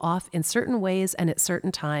myself off in certain ways and at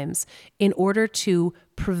certain times in order to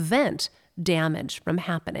prevent damage from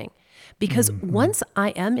happening. Because once I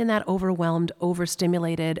am in that overwhelmed,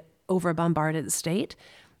 overstimulated, overbombarded state,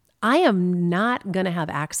 I am not going to have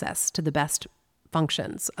access to the best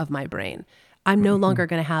functions of my brain. I'm no longer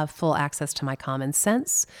going to have full access to my common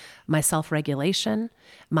sense, my self-regulation,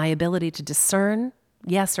 my ability to discern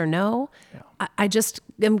yes or no. Yeah. I just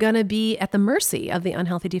am going to be at the mercy of the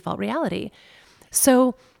unhealthy default reality.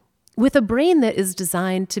 So with a brain that is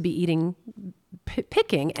designed to be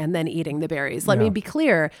picking and then eating the berries, let me be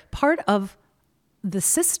clear, part of the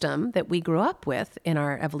system that we grew up with in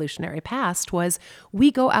our evolutionary past was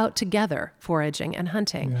we go out together foraging and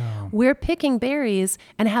hunting. Yeah. We're picking berries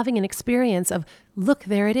and having an experience of, look,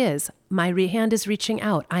 there it is. My hand is reaching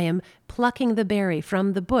out. I am plucking the berry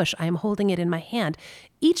from the bush. I am holding it in my hand.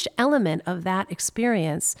 Each element of that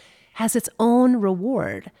experience has its own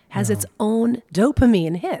reward, has its own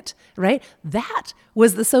dopamine hit, right? That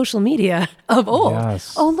was the social media of old.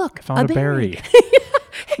 Yes. Oh, look, I found a berry.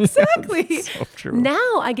 Exactly. So true.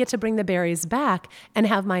 Now I get to bring the berries back and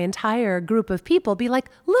have my entire group of people be like,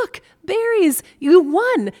 look, berries, you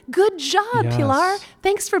won. Good job, Yes. Pilar.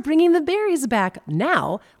 Thanks for bringing the berries back.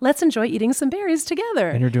 Now let's enjoy eating some berries together.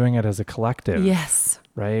 And you're doing it as a collective. Yes.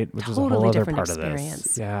 Right? Which is a Totally whole other different part experience. of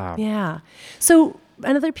this. Yeah. Yeah. So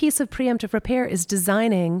another piece of preemptive repair is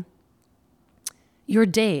designing your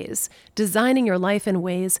days, designing your life in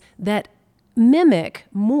ways that mimic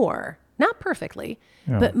more, not perfectly,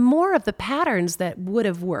 but more of the patterns that would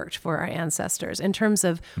have worked for our ancestors in terms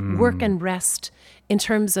of work and rest, in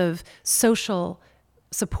terms of social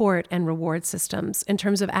support and reward systems, in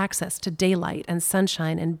terms of access to daylight and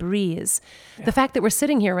sunshine and breeze. Yeah. The fact that we're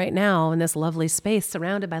sitting here right now in this lovely space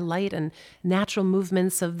surrounded by light and natural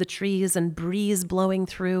movements of the trees and breeze blowing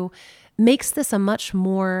through makes this a much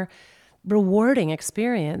more rewarding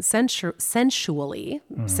experience sensually,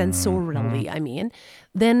 I mean,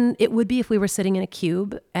 than it would be if we were sitting in a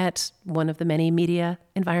cube at one of the many media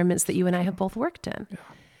environments that you and I have both worked in. Yeah.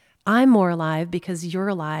 I'm more alive because you're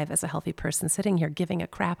alive as a healthy person sitting here giving a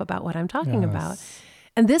crap about what I'm talking about.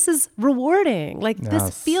 And this is rewarding. Like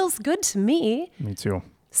this feels good to me. Me too.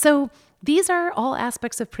 So these are all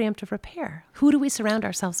aspects of preemptive repair. Who do we surround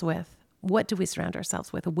ourselves with? What do we surround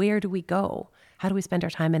ourselves with? Where do we go? How do we spend our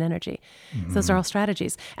time and energy? So those are all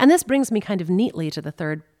strategies. And this brings me kind of neatly to the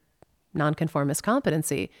third nonconformist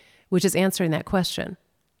competency, which is answering that question.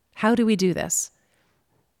 How do we do this?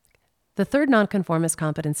 The third nonconformist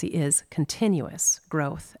competency is continuous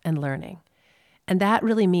growth and learning. And that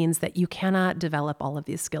really means that you cannot develop all of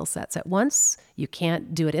these skill sets at once. You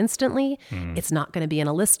can't do it instantly. It's not going to be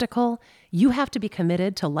analytical. You have to be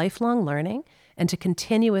committed to lifelong learning and to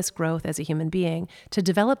continuous growth as a human being to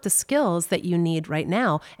develop the skills that you need right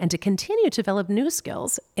now and to continue to develop new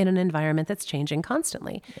skills in an environment that's changing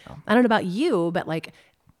constantly. Yeah. I don't know about you, but like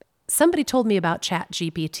somebody told me about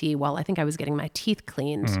ChatGPT while I think I was getting my teeth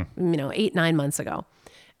cleaned, 8-9 months ago.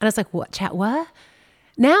 And I was like, what?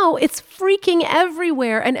 Now it's freaking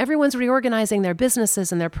everywhere and everyone's reorganizing their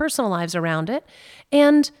businesses and their personal lives around it.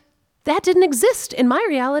 And that didn't exist in my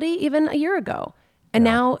reality even a year ago. And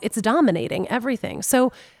now it's dominating everything.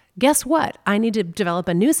 So guess what? I need to develop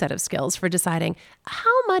a new set of skills for deciding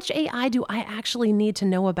how much AI do I actually need to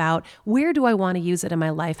know about? Where do I want to use it in my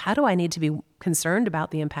life? How do I need to be concerned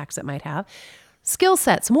about the impacts it might have? Skill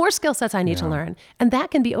sets, more skill sets I need to learn. And that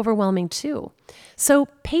can be overwhelming too. So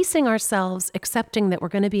pacing ourselves, accepting that we're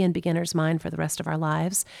going to be in beginner's mind for the rest of our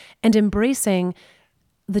lives, and embracing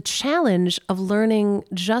the challenge of learning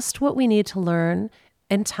just what we need to learn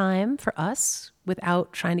in time for us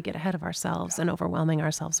without trying to get ahead of ourselves and overwhelming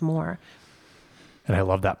ourselves more. And I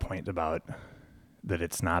love that point about that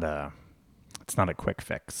it's not a quick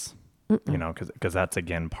fix, because that's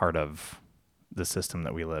again part of the system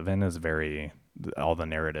that we live in is all the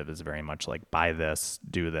narrative is very much like buy this,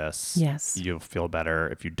 do this. Yes. You'll feel better.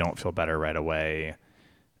 If you don't feel better right away,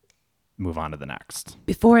 move on to the next.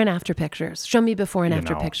 Before and after pictures. Show me before and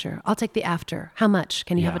after picture. I'll take the after. How much?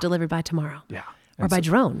 Can you have it delivered by tomorrow? Yeah. Or by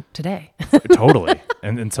drone today. Totally.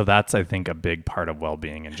 And so that's, I think, a big part of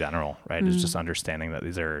well-being in general, right? Is just understanding that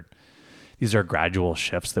these are gradual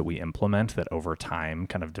shifts that we implement that over time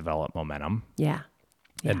kind of develop momentum. Yeah.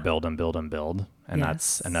 And build and build and build. And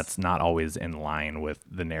that's not always in line with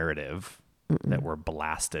the narrative that we're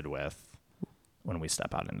blasted with when we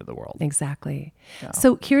step out into the world. Exactly. Yeah.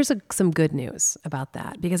 So here's some good news about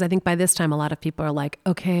that, because I think by this time, a lot of people are like,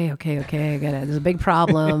 okay, I get it. There's a big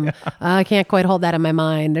problem. I can't quite hold that in my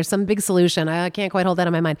mind. There's some big solution. I can't quite hold that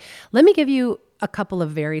in my mind. Let me give you a couple of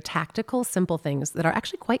very tactical, simple things that are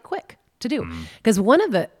actually quite quick to do. Because one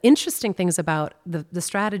of the interesting things about the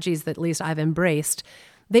strategies that at least I've embraced,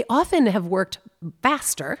 they often have worked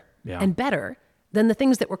faster and better than the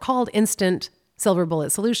things that were called instant silver bullet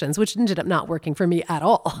solutions, which ended up not working for me at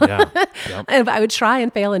all. Yeah. Yep. And I would try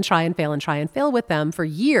and fail and try and fail and try and fail with them for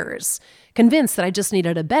years, convinced that I just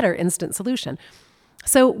needed a better instant solution.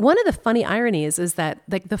 So one of the funny ironies is that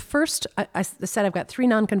like the first, I said I've got 3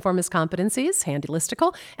 nonconformist competencies, handy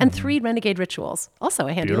listicle, and 3 renegade rituals, also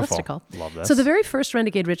a handy listicle. Love this. So the very first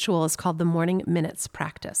renegade ritual is called the morning minutes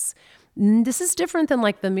practice. This is different than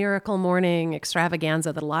like the miracle morning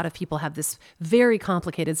extravaganza that a lot of people have this very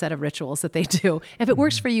complicated set of rituals that they do. If it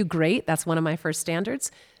works for you, great. That's one of my first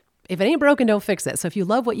standards. If it ain't broken, don't fix it. So if you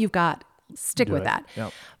love what you've got, stick with that.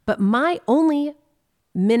 Yep. But my only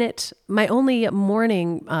morning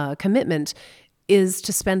commitment is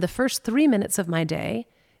to spend the first 3 minutes of my day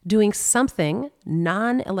doing something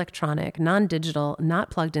non-electronic, non-digital, not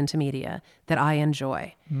plugged into media that I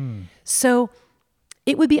enjoy. So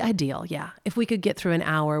it would be ideal, if we could get through an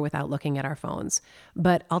hour without looking at our phones.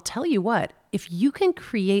 But I'll tell you what, if you can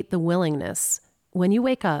create the willingness when you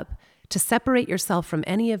wake up to separate yourself from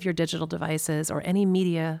any of your digital devices or any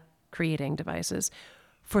media creating devices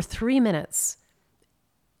for 3 minutes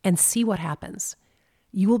and see what happens,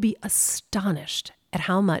 you will be astonished at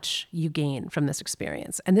how much you gain from this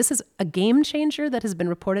experience. And this is a game changer that has been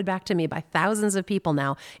reported back to me by thousands of people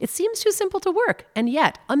now. It seems too simple to work, and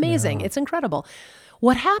yet amazing. Yeah. It's incredible.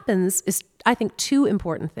 What happens is, I think, two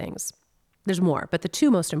important things. There's more, but the two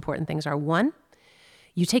most important things are, one,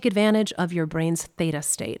 you take advantage of your brain's theta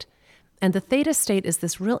state. And the theta state is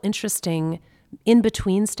this real interesting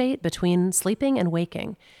in-between state between sleeping and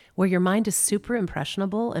waking, where your mind is super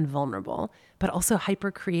impressionable and vulnerable, but also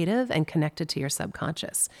hyper creative and connected to your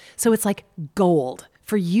subconscious. So it's like gold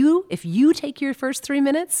for you. If you take your first 3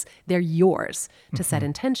 minutes, they're yours to set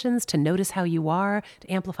intentions, to notice how you are,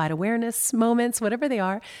 to amplified awareness moments, whatever they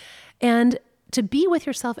are, and to be with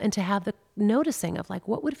yourself and to have the noticing of like,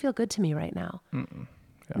 what would feel good to me right now? Yeah.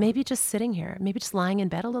 Maybe just sitting here, maybe just lying in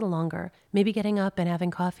bed a little longer, maybe getting up and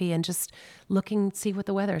having coffee and just looking, see what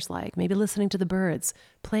the weather's like, maybe listening to the birds,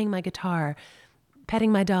 playing my guitar, petting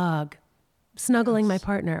my dog, snuggling my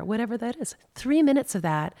partner, whatever that is. 3 minutes of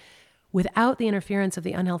that without the interference of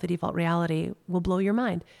the unhealthy default reality will blow your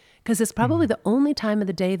mind, because it's probably the only time of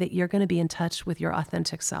the day that you're going to be in touch with your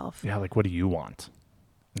authentic self. Yeah, like what do you want?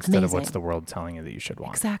 Instead of what's the world telling you that you should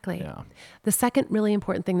want. Exactly. Yeah. The second really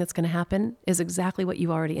important thing that's going to happen is exactly what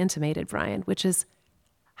you've already intimated, Brian, which is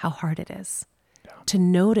how hard it is to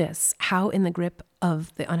notice how in the grip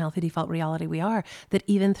of the unhealthy default reality we are, that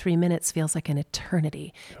even 3 minutes feels like an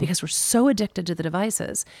eternity because we're so addicted to the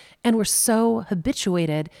devices and we're so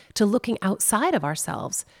habituated to looking outside of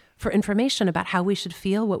ourselves for information about how we should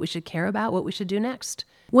feel, what we should care about, what we should do next.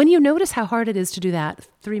 When you notice how hard it is to do that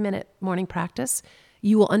 3-minute morning practice,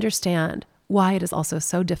 you will understand why it is also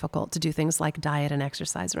so difficult to do things like diet and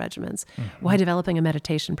exercise regimens, why developing a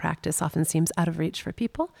meditation practice often seems out of reach for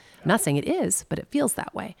people. I'm not saying it is, but it feels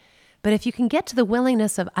that way. But if you can get to the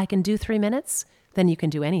willingness of, I can do 3 minutes, then you can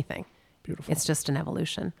do anything. Beautiful. It's just an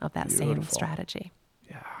evolution of that same strategy.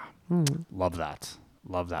 Yeah. Love that.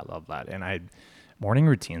 Love that. Love that. And morning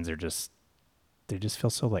routines are they just feel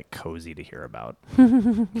so like cozy to hear about.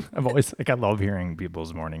 I've always I love hearing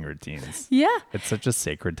people's morning routines. Yeah. It's such a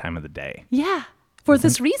sacred time of the day. Yeah. For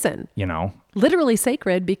this reason. Literally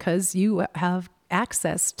sacred because you have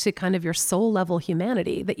access to kind of your soul level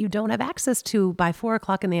humanity that you don't have access to by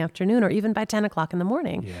 4:00 in the afternoon or even by 10:00 in the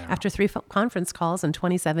morning after 3 conference calls and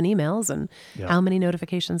 27 emails and how many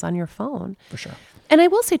notifications on your phone. For sure. And I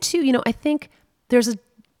will say too, I think there's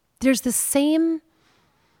the same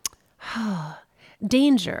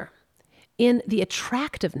danger in the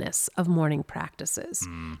attractiveness of morning practices.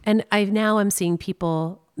 And I'm seeing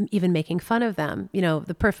people even making fun of them,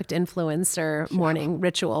 the perfect influencer morning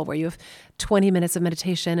ritual where you have 20 minutes of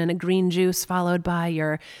meditation and a green juice followed by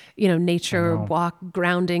your, nature walk,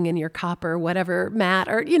 grounding in your copper, whatever mat,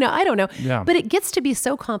 or, I don't know. Yeah. But it gets to be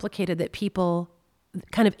so complicated that people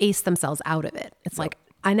kind of ace themselves out of it. It's like,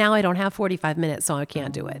 I don't have 45 minutes, so I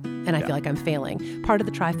can't do it. And I feel like I'm failing. Part of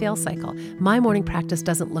the try-fail cycle. My morning practice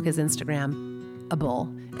doesn't look as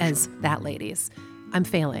Instagram-able as that lady's. I'm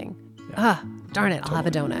failing. Darn it, I'll have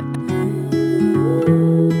a donut.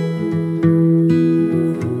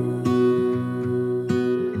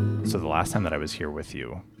 So the last time that I was here with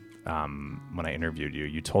you, when I interviewed you,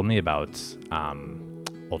 you told me about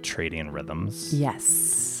ultradian rhythms.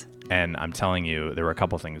 Yes. And I'm telling you, there were a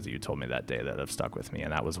couple things that you told me that day that have stuck with me,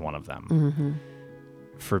 and that was one of them.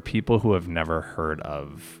 For people who have never heard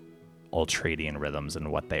of ultradian rhythms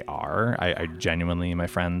and what they are, I genuinely, my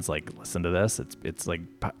friends, listen to this. It's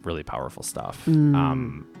really powerful stuff.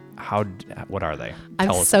 What are they?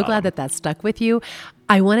 I'm so glad that stuck with you.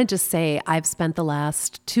 I want to just say I've spent the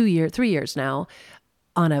last 3 years now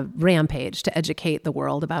on a rampage to educate the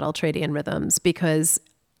world about ultradian rhythms because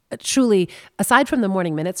truly, aside from the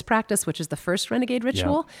morning minutes practice, which is the first renegade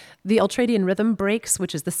ritual, the ultradian rhythm breaks,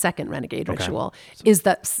 which is the second renegade ritual, is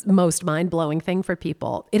the most mind-blowing thing for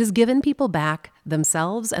people. It has given people back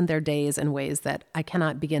themselves and their days in ways that I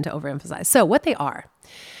cannot begin to overemphasize. So what they are.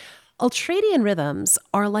 ultradian rhythms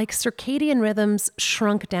are like circadian rhythms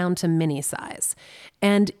shrunk down to mini size.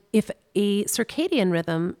 And if a circadian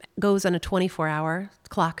rhythm goes on a 24-hour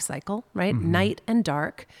clock cycle, right? Night and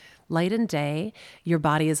dark, light and day, your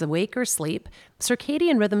body is awake or asleep.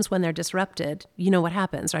 Circadian rhythms, when they're disrupted, you know what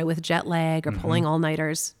happens, right? With jet lag or pulling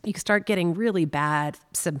all-nighters, you start getting really bad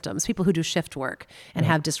symptoms. People who do shift work and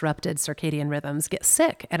have disrupted circadian rhythms get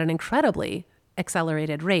sick at an incredibly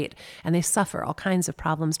accelerated rate, and they suffer all kinds of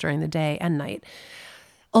problems during the day and night.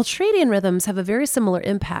 Ultradian rhythms have a very similar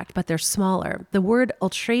impact, but they're smaller. The word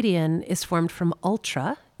ultradian is formed from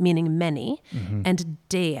ultra, meaning many, and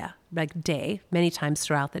dea, like day, many times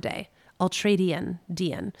throughout the day. Ultradian,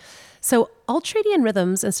 dian. So ultradian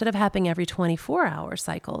rhythms, instead of happening every 24-hour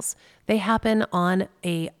cycles, they happen on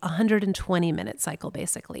a 120-minute cycle,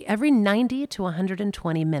 basically. Every 90 to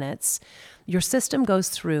 120 minutes, your system goes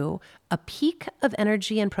through a peak of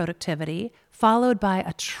energy and productivity, followed by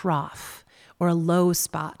a trough or a low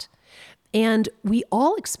spot. And we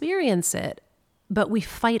all experience it, but we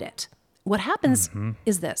fight it. What happens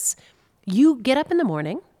is this. You get up in the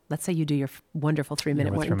morning. Let's say you do your wonderful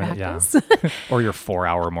 3-minute morning practice. Yeah. Or your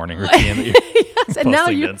 4-hour morning routine that you yes, and now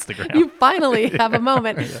to you Instagram. finally have a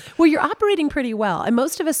moment where you're operating pretty well. And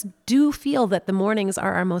most of us do feel that the mornings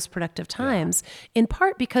are our most productive times, in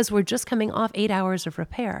part because we're just coming off 8 hours of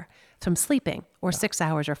repair from sleeping, or 6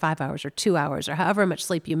 hours or 5 hours or 2 hours or however much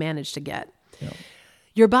sleep you manage to get. Yeah.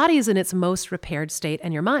 Your body is in its most repaired state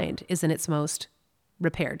and your mind is in its most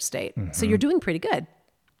repaired state. So you're doing pretty good.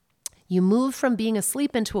 You move from being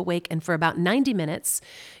asleep into awake, and for about 90 minutes,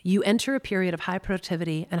 you enter a period of high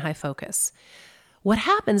productivity and high focus. What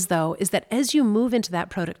happens, though, is that as you move into that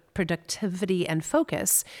productivity and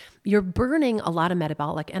focus, you're burning a lot of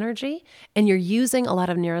metabolic energy and you're using a lot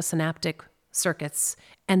of neurosynaptic circuits,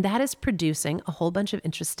 and that is producing a whole bunch of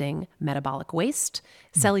interesting metabolic waste,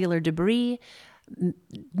 cellular debris,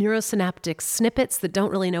 neurosynaptic snippets that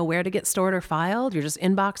don't really know where to get stored or filed. Your just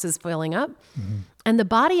inbox is filling up. And the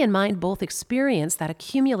body and mind both experience that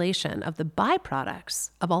accumulation of the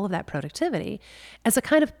byproducts of all of that productivity as a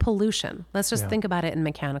kind of pollution. Let's just think about it in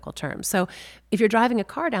mechanical terms. So if you're driving a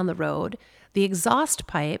car down the road, the exhaust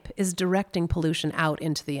pipe is directing pollution out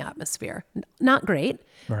into the atmosphere. Not great,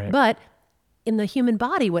 but in the human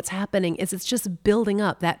body, what's happening is it's just building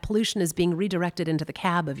up. That pollution is being redirected into the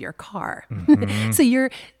cab of your car. So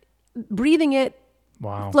you're breathing it,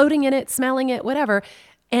 floating in it, smelling it, whatever,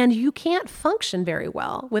 and you can't function very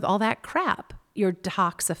well with all that crap. You're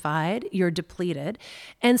detoxified, you're depleted,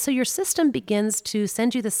 and so your system begins to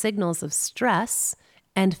send you the signals of stress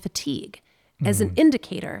and fatigue as an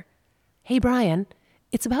indicator. Hey, Brian,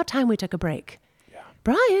 it's about time we took a break.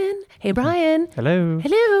 Brian, hey, Brian. Hello.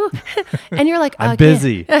 And you're like, I'm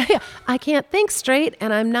busy. I can't think straight,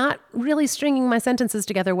 and I'm not really stringing my sentences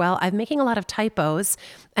together well. I'm making a lot of typos.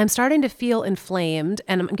 I'm starting to feel inflamed,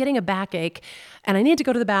 and I'm getting a backache, and I need to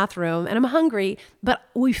go to the bathroom, and I'm hungry. But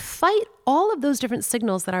we fight all of those different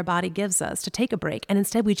signals that our body gives us to take a break, and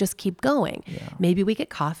instead we just keep going. Maybe we get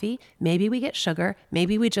coffee, maybe we get sugar,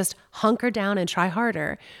 maybe we just hunker down and try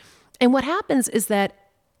harder. And what happens is that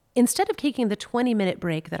instead of taking the 20-minute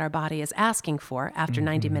break that our body is asking for after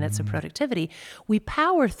 90 minutes of productivity, we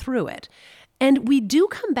power through it. And we do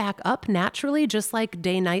come back up naturally, just like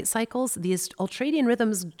day-night cycles. These ultradian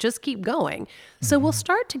rhythms just keep going. So we'll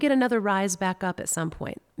start to get another rise back up at some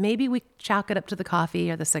point. Maybe we chalk it up to the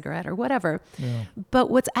coffee or the cigarette or whatever. But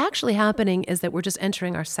what's actually happening is that we're just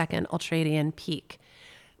entering our second ultradian peak.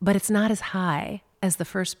 But it's not as high as the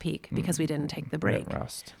first peak because we didn't take the break.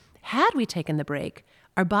 Had we taken the break,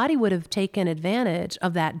 our body would have taken advantage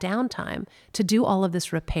of that downtime to do all of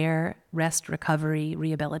this repair, rest, recovery,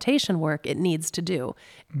 rehabilitation work it needs to do.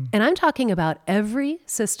 And I'm talking about every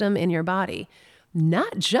system in your body,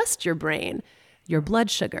 not just your brain, your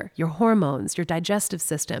blood sugar, your hormones, your digestive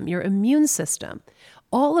system, your immune system.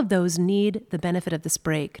 All of those need the benefit of this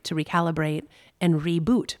break to recalibrate and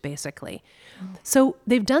reboot, basically. So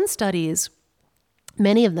they've done studies.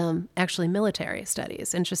 Many of them actually military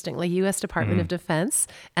studies. Interestingly, U.S. Department of Defense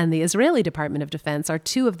and the Israeli Department of Defense are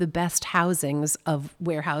two of the best housings of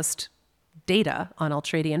warehoused data on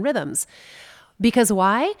ultradian rhythms. Because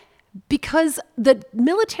why? Because the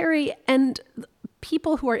military and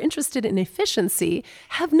people who are interested in efficiency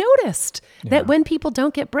have noticed that when people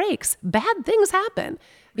don't get breaks, bad things happen.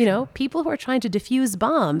 You know, people who are trying to defuse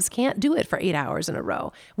bombs can't do it for 8 hours in a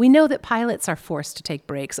row. We know that pilots are forced to take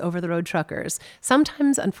breaks, over-the-road truckers.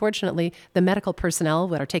 Sometimes, unfortunately, the medical personnel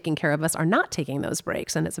that are taking care of us are not taking those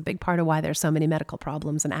breaks, and it's a big part of why there's so many medical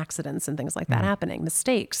problems and accidents and things like that happening,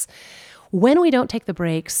 mistakes. When we don't take the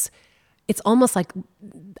breaks, it's almost like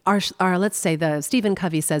our let's say the Stephen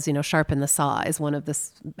Covey says, sharpen the saw is one of the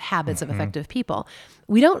habits of effective people.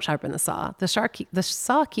 We don't sharpen the saw. The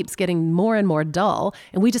saw keeps getting more and more dull,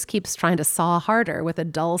 and we just keeps trying to saw harder with a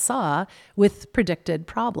dull saw with predicted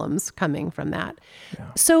problems coming from that. Yeah.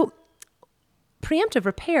 So preemptive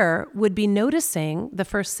repair would be noticing the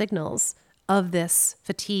first signals of this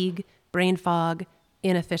fatigue, brain fog,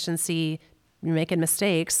 inefficiency, you're making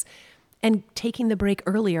mistakes, and taking the break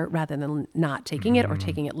earlier rather than not taking it or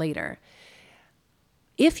taking it later.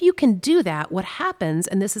 If you can do that, what happens,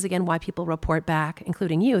 and this is again why people report back,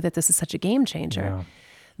 including you, that this is such a game changer,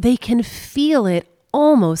 they can feel it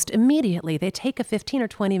almost immediately. They take a 15 or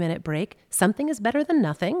 20 minute break. Something is better than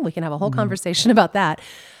nothing. We can have a whole conversation about that.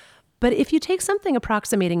 But if you take something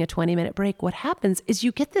approximating a 20-minute break, what happens is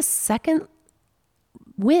you get this second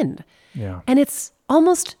wind. Yeah. And it's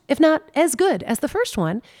almost, if not as good as the first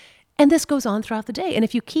one. And this goes on throughout the day. And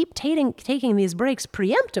if you keep taking these breaks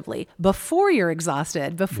preemptively before you're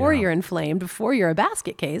exhausted, before you're inflamed, before you're a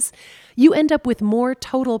basket case, you end up with more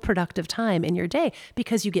total productive time in your day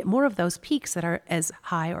because you get more of those peaks that are as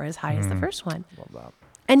high or as high as the first one. Love that.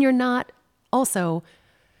 And you're not also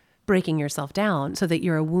breaking yourself down so that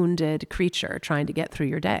you're a wounded creature trying to get through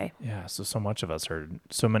your day. Yeah. So much of us are,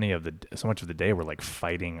 so much of the day, we're like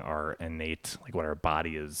fighting our innate, like what our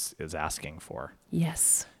body is asking for.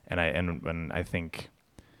 Yes. And I think,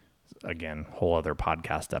 again, whole other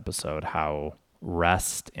podcast episode, how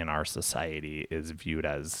rest in our society is viewed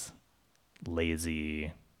as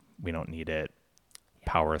lazy. We don't need it.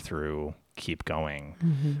 Power through, keep going.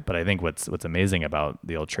 Mm-hmm. But I think what's amazing about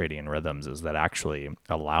the ultradian rhythms is that actually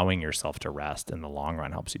allowing yourself to rest in the long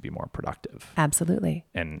run helps you be more productive. Absolutely.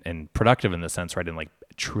 And productive in the sense, right, in like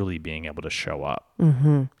truly being able to show up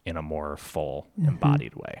in a more full,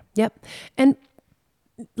 embodied way. Yep. And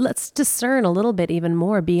let's discern a little bit even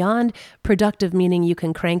more beyond productive, meaning you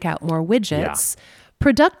can crank out more widgets. Yeah.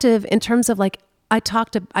 Productive in terms of like, I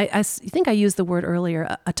think I used the word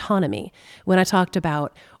earlier, autonomy, when I talked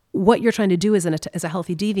about what you're trying to do as a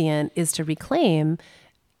healthy deviant is to reclaim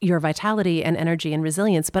your vitality and energy and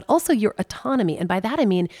resilience, but also your autonomy. And by that, I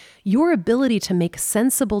mean your ability to make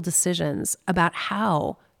sensible decisions about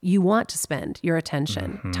how you want to spend your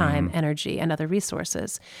attention, time, energy, and other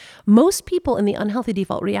resources. Most people in the unhealthy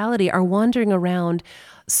default reality are wandering around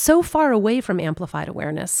so far away from amplified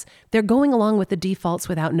awareness. They're going along with the defaults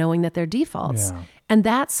without knowing that they're defaults. Yeah. And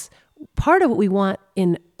that's part of what we want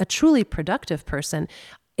in a truly productive person,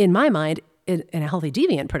 in my mind, in a healthy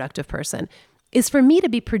deviant productive person, is for me to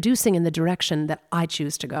be producing in the direction that I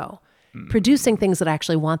choose to go. Producing things that I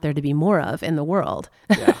actually want there to be more of in the world.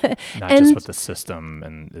 Yeah. Not just what the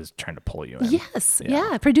system is trying to pull you in. Yes.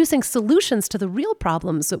 Yeah. Producing solutions to the real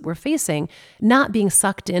problems that we're facing, not being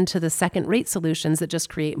sucked into the second-rate solutions that just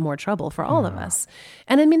create more trouble for all of us.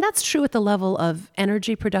 And I mean, that's true at the level of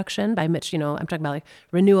energy production, by which, I'm talking about like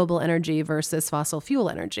renewable energy versus fossil fuel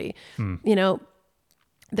energy.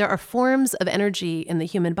 There are forms of energy in the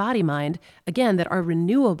human body mind, again, that are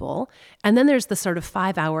renewable. And then there's the sort of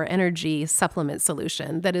 5-hour energy supplement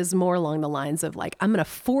solution that is more along the lines of like, I'm going to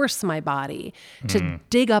force my body to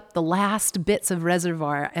dig up the last bits of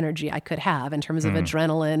reservoir energy I could have in terms of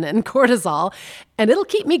adrenaline and cortisol, and it'll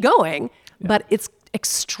keep me going. Yeah. But it's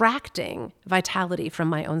extracting vitality from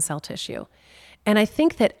my own cell tissue. And I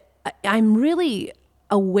think that I'm really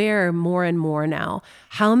aware more and more now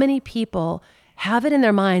how many people have it in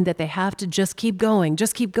their mind that they have to just keep going,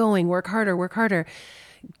 work harder,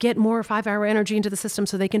 get more 5-hour energy into the system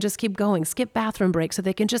so they can just keep going, skip bathroom breaks so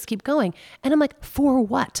they can just keep going. And I'm like, for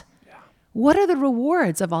what? Yeah. What are the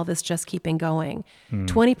rewards of all this just keeping going?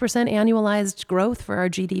 20% annualized growth for our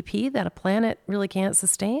GDP that a planet really can't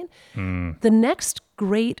sustain? The next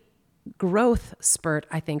great growth spurt,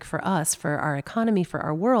 I think, for us, for our economy, for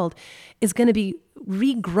our world, is going to be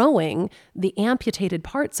regrowing the amputated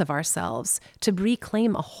parts of ourselves to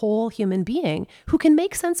reclaim a whole human being who can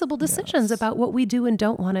make sensible decisions about what we do and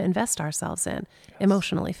don't want to invest ourselves in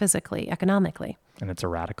emotionally, physically, economically. And it's a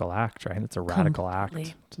radical act, right? It's a radical act.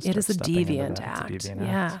 It is a deviant act.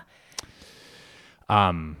 Yeah.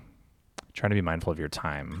 Trying to be mindful of your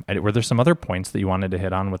time. Were there some other points that you wanted to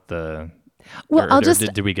hit on with the... Well,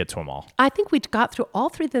 did we get to them all? I think we got through all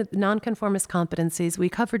 3 of the nonconformist competencies. We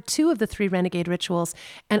covered 2 of the 3 renegade rituals,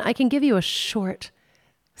 and I can give you a short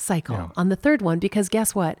cycle on the 3rd one, because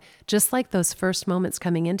guess what? Just like those first moments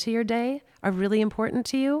coming into your day are really important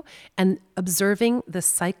to you, and observing the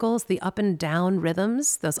cycles, the up and down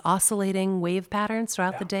rhythms, those oscillating wave patterns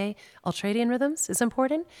throughout the day, ultradian rhythms, is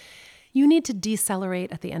important. You need to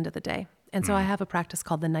decelerate at the end of the day. And so I have a practice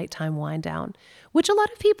called the nighttime wind down, which a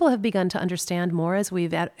lot of people have begun to understand more as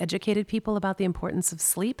we've educated people about the importance of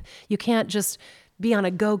sleep. You can't just be on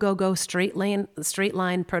a go straight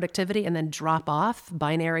line productivity and then drop off,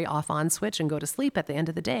 binary off-on switch and go to sleep at the end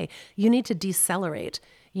of the day. You need to decelerate.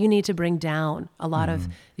 You need to bring down a lot of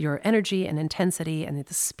your energy and intensity and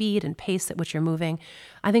the speed and pace at which you're moving.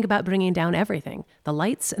 I think about bringing down everything: the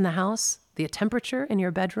lights in the house, the temperature in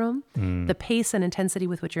your bedroom, the pace and intensity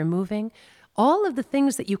with which you're moving. All of the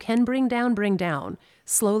things that you can bring down,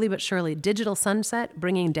 slowly but surely. Digital sunset,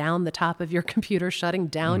 bringing down the top of your computer, shutting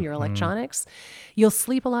down your electronics. You'll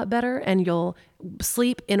sleep a lot better, and you'll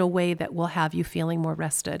sleep in a way that will have you feeling more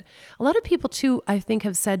rested. A lot of people too, I think,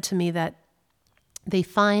 have said to me that they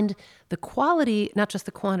find the quality, not just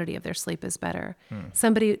the quantity of their sleep is better.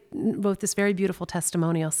 Somebody wrote this very beautiful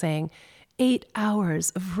testimonial saying, 8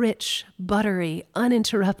 hours of rich, buttery,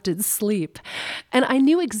 uninterrupted sleep. And I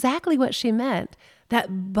knew exactly what she meant.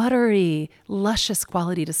 That buttery, luscious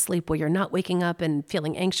quality to sleep where you're not waking up and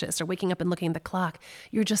feeling anxious or waking up and looking at the clock.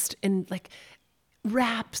 You're just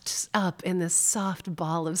wrapped up in this soft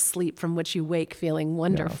ball of sleep from which you wake feeling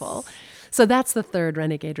wonderful. Yes. So that's the third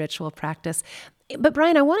renegade ritual practice. But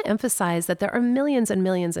Brian, I want to emphasize that there are millions and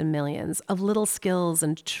millions and millions of little skills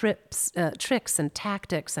and tricks and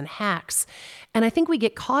tactics and hacks. And I think we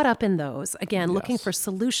get caught up in those, again, looking for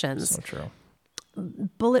solutions. So true.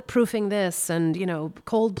 Bulletproofing this and,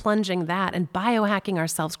 cold plunging that and biohacking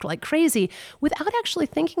ourselves like crazy without actually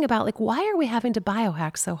thinking about why are we having to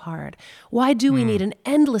biohack so hard? Why do we need an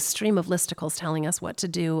endless stream of listicles telling us what to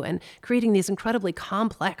do and creating these incredibly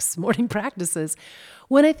complex morning practices?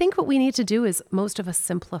 When I think what we need to do is most of us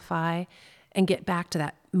simplify and get back to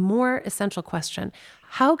that more essential question: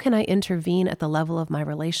 how can I intervene at the level of my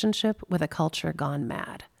relationship with a culture gone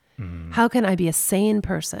mad? How can I be a sane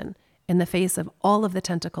person in the face of all of the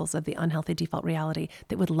tentacles of the unhealthy default reality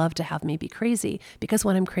that would love to have me be crazy? Because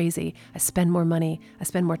when I'm crazy, I spend more money, I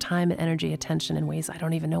spend more time and energy, attention in ways I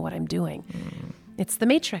don't even know what I'm doing. It's the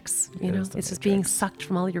matrix, it's just being sucked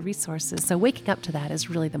from all your resources. So waking up to that is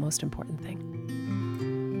really the most important thing.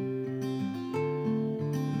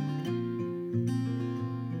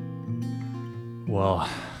 Well,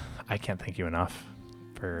 I can't thank you enough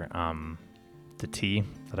for the tea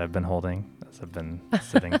that I've been holding as I've been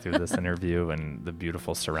sitting through this interview, and the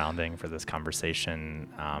beautiful surrounding for this conversation,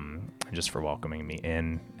 and just for welcoming me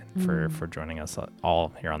in and for joining us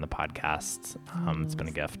all here on the podcast. It's been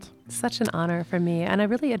a gift. Such an honor for me. And I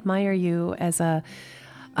really admire you as a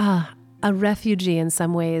refugee in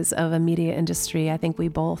some ways of a media industry. I think we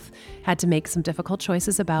both had to make some difficult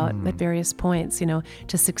choices about at various points,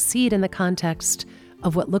 to succeed in the context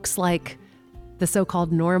of what looks like the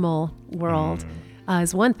so-called normal world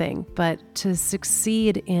is one thing, but to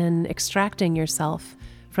succeed in extracting yourself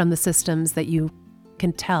from the systems that you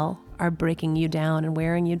can tell are breaking you down and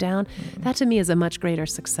wearing you down, that to me is a much greater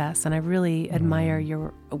success. And I really admire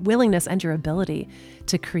your willingness and your ability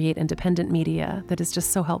to create independent media that is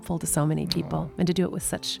just so helpful to so many people, and to do it with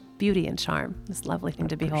such beauty and charm. It's a lovely thing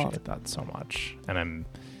to behold. I appreciate that so much. And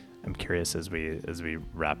I'm curious as we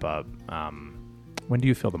wrap up, when do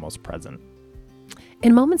you feel the most present?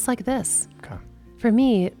 In moments like this. Okay. For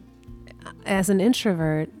me, as an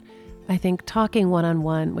introvert, I think talking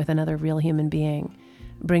one-on-one with another real human being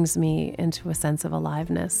brings me into a sense of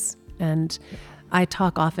aliveness. And I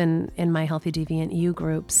talk often in my Healthy Deviant You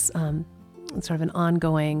groups, sort of an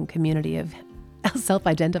ongoing community of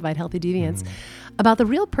self-identified healthy deviants, about the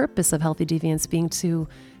real purpose of healthy deviance being to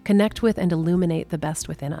connect with and illuminate the best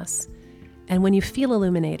within us. And when you feel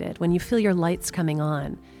illuminated, when you feel your lights coming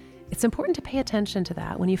on, it's important to pay attention to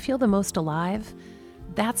that. When you feel the most alive,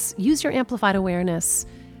 use your amplified awareness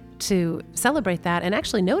to celebrate that, and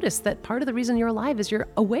actually notice that part of the reason you're alive is you're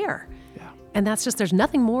aware. Yeah. And there's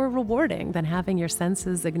nothing more rewarding than having your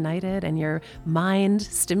senses ignited and your mind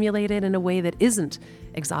stimulated in a way that isn't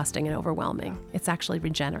exhausting and overwhelming. It's actually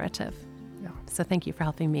regenerative. Yeah. So thank you for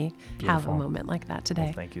helping me have a moment like that today.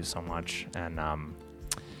 Well, thank you so much. And I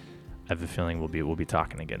have a feeling we'll be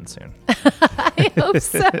talking again soon. I hope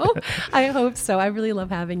so. I hope so. I really love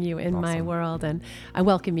having you in my world, and I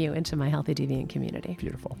welcome you into my Healthy Deviant community.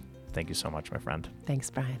 Beautiful. Thank you so much, my friend. Thanks,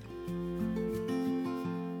 Brian.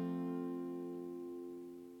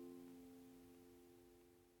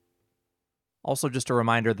 Also, just a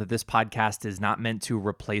reminder that this podcast is not meant to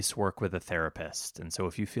replace work with a therapist. And so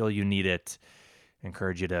if you feel you need it, I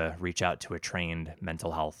encourage you to reach out to a trained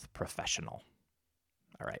mental health professional.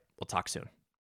 All right, we'll talk soon.